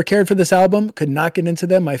 I never cared for this album, could not get into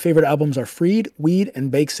them. My favorite albums are Freed, Weed,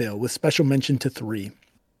 and Bake Sale, with special mention to 3.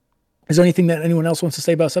 Is there anything that anyone else wants to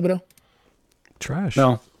say about Sebadoh? Trash.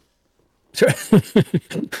 No.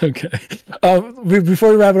 Okay.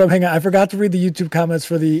 Before we wrap it up, hang on. I forgot to read the YouTube comments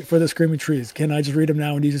for the Screaming Trees. Can I just read them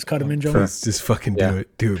now and you just cut them in, Joe? Just fucking do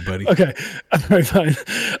it. Do it, buddy. Okay. All right, fine.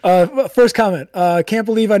 First comment. Can't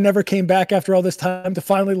believe I never came back after all this time to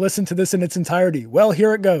finally listen to this in its entirety. Well,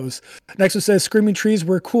 here it goes. Next one says, Screaming Trees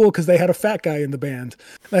were cool because they had a fat guy in the band.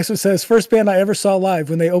 Next one says, first band I ever saw live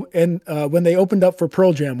when they opened up for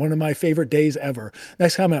Pearl Jam, one of my favorite days ever.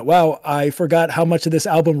 Next comment. Wow, I forgot how much of this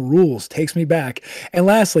album rules. Takes me back. And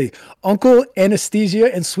lastly, Uncle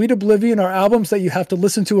Anesthesia and Sweet Oblivion are albums that you have to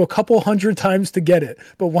listen to a couple hundred times to get it.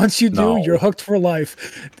 But once you do, you're hooked for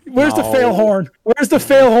life. Where's the fail horn? Where's the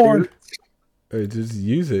fail horn? Just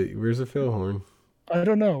use it. Where's the fail horn? I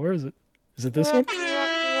don't know. Where is it? Is it this one?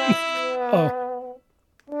 Oh.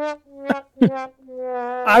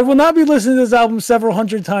 I will not be listening to this album several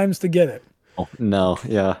hundred times to get it. Oh, no.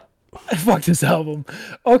 Yeah. Fuck this album.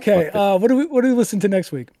 Okay. What do we listen to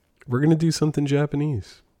next week? We're gonna do something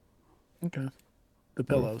Japanese. Okay. The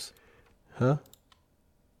Pillows. Huh?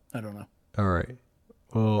 I don't know. All right.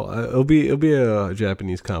 Well, it'll be a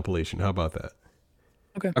Japanese compilation. How about that?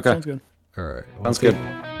 Okay. Sounds good. All right. Sounds good.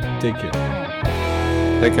 Take care.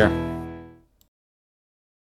 Take care.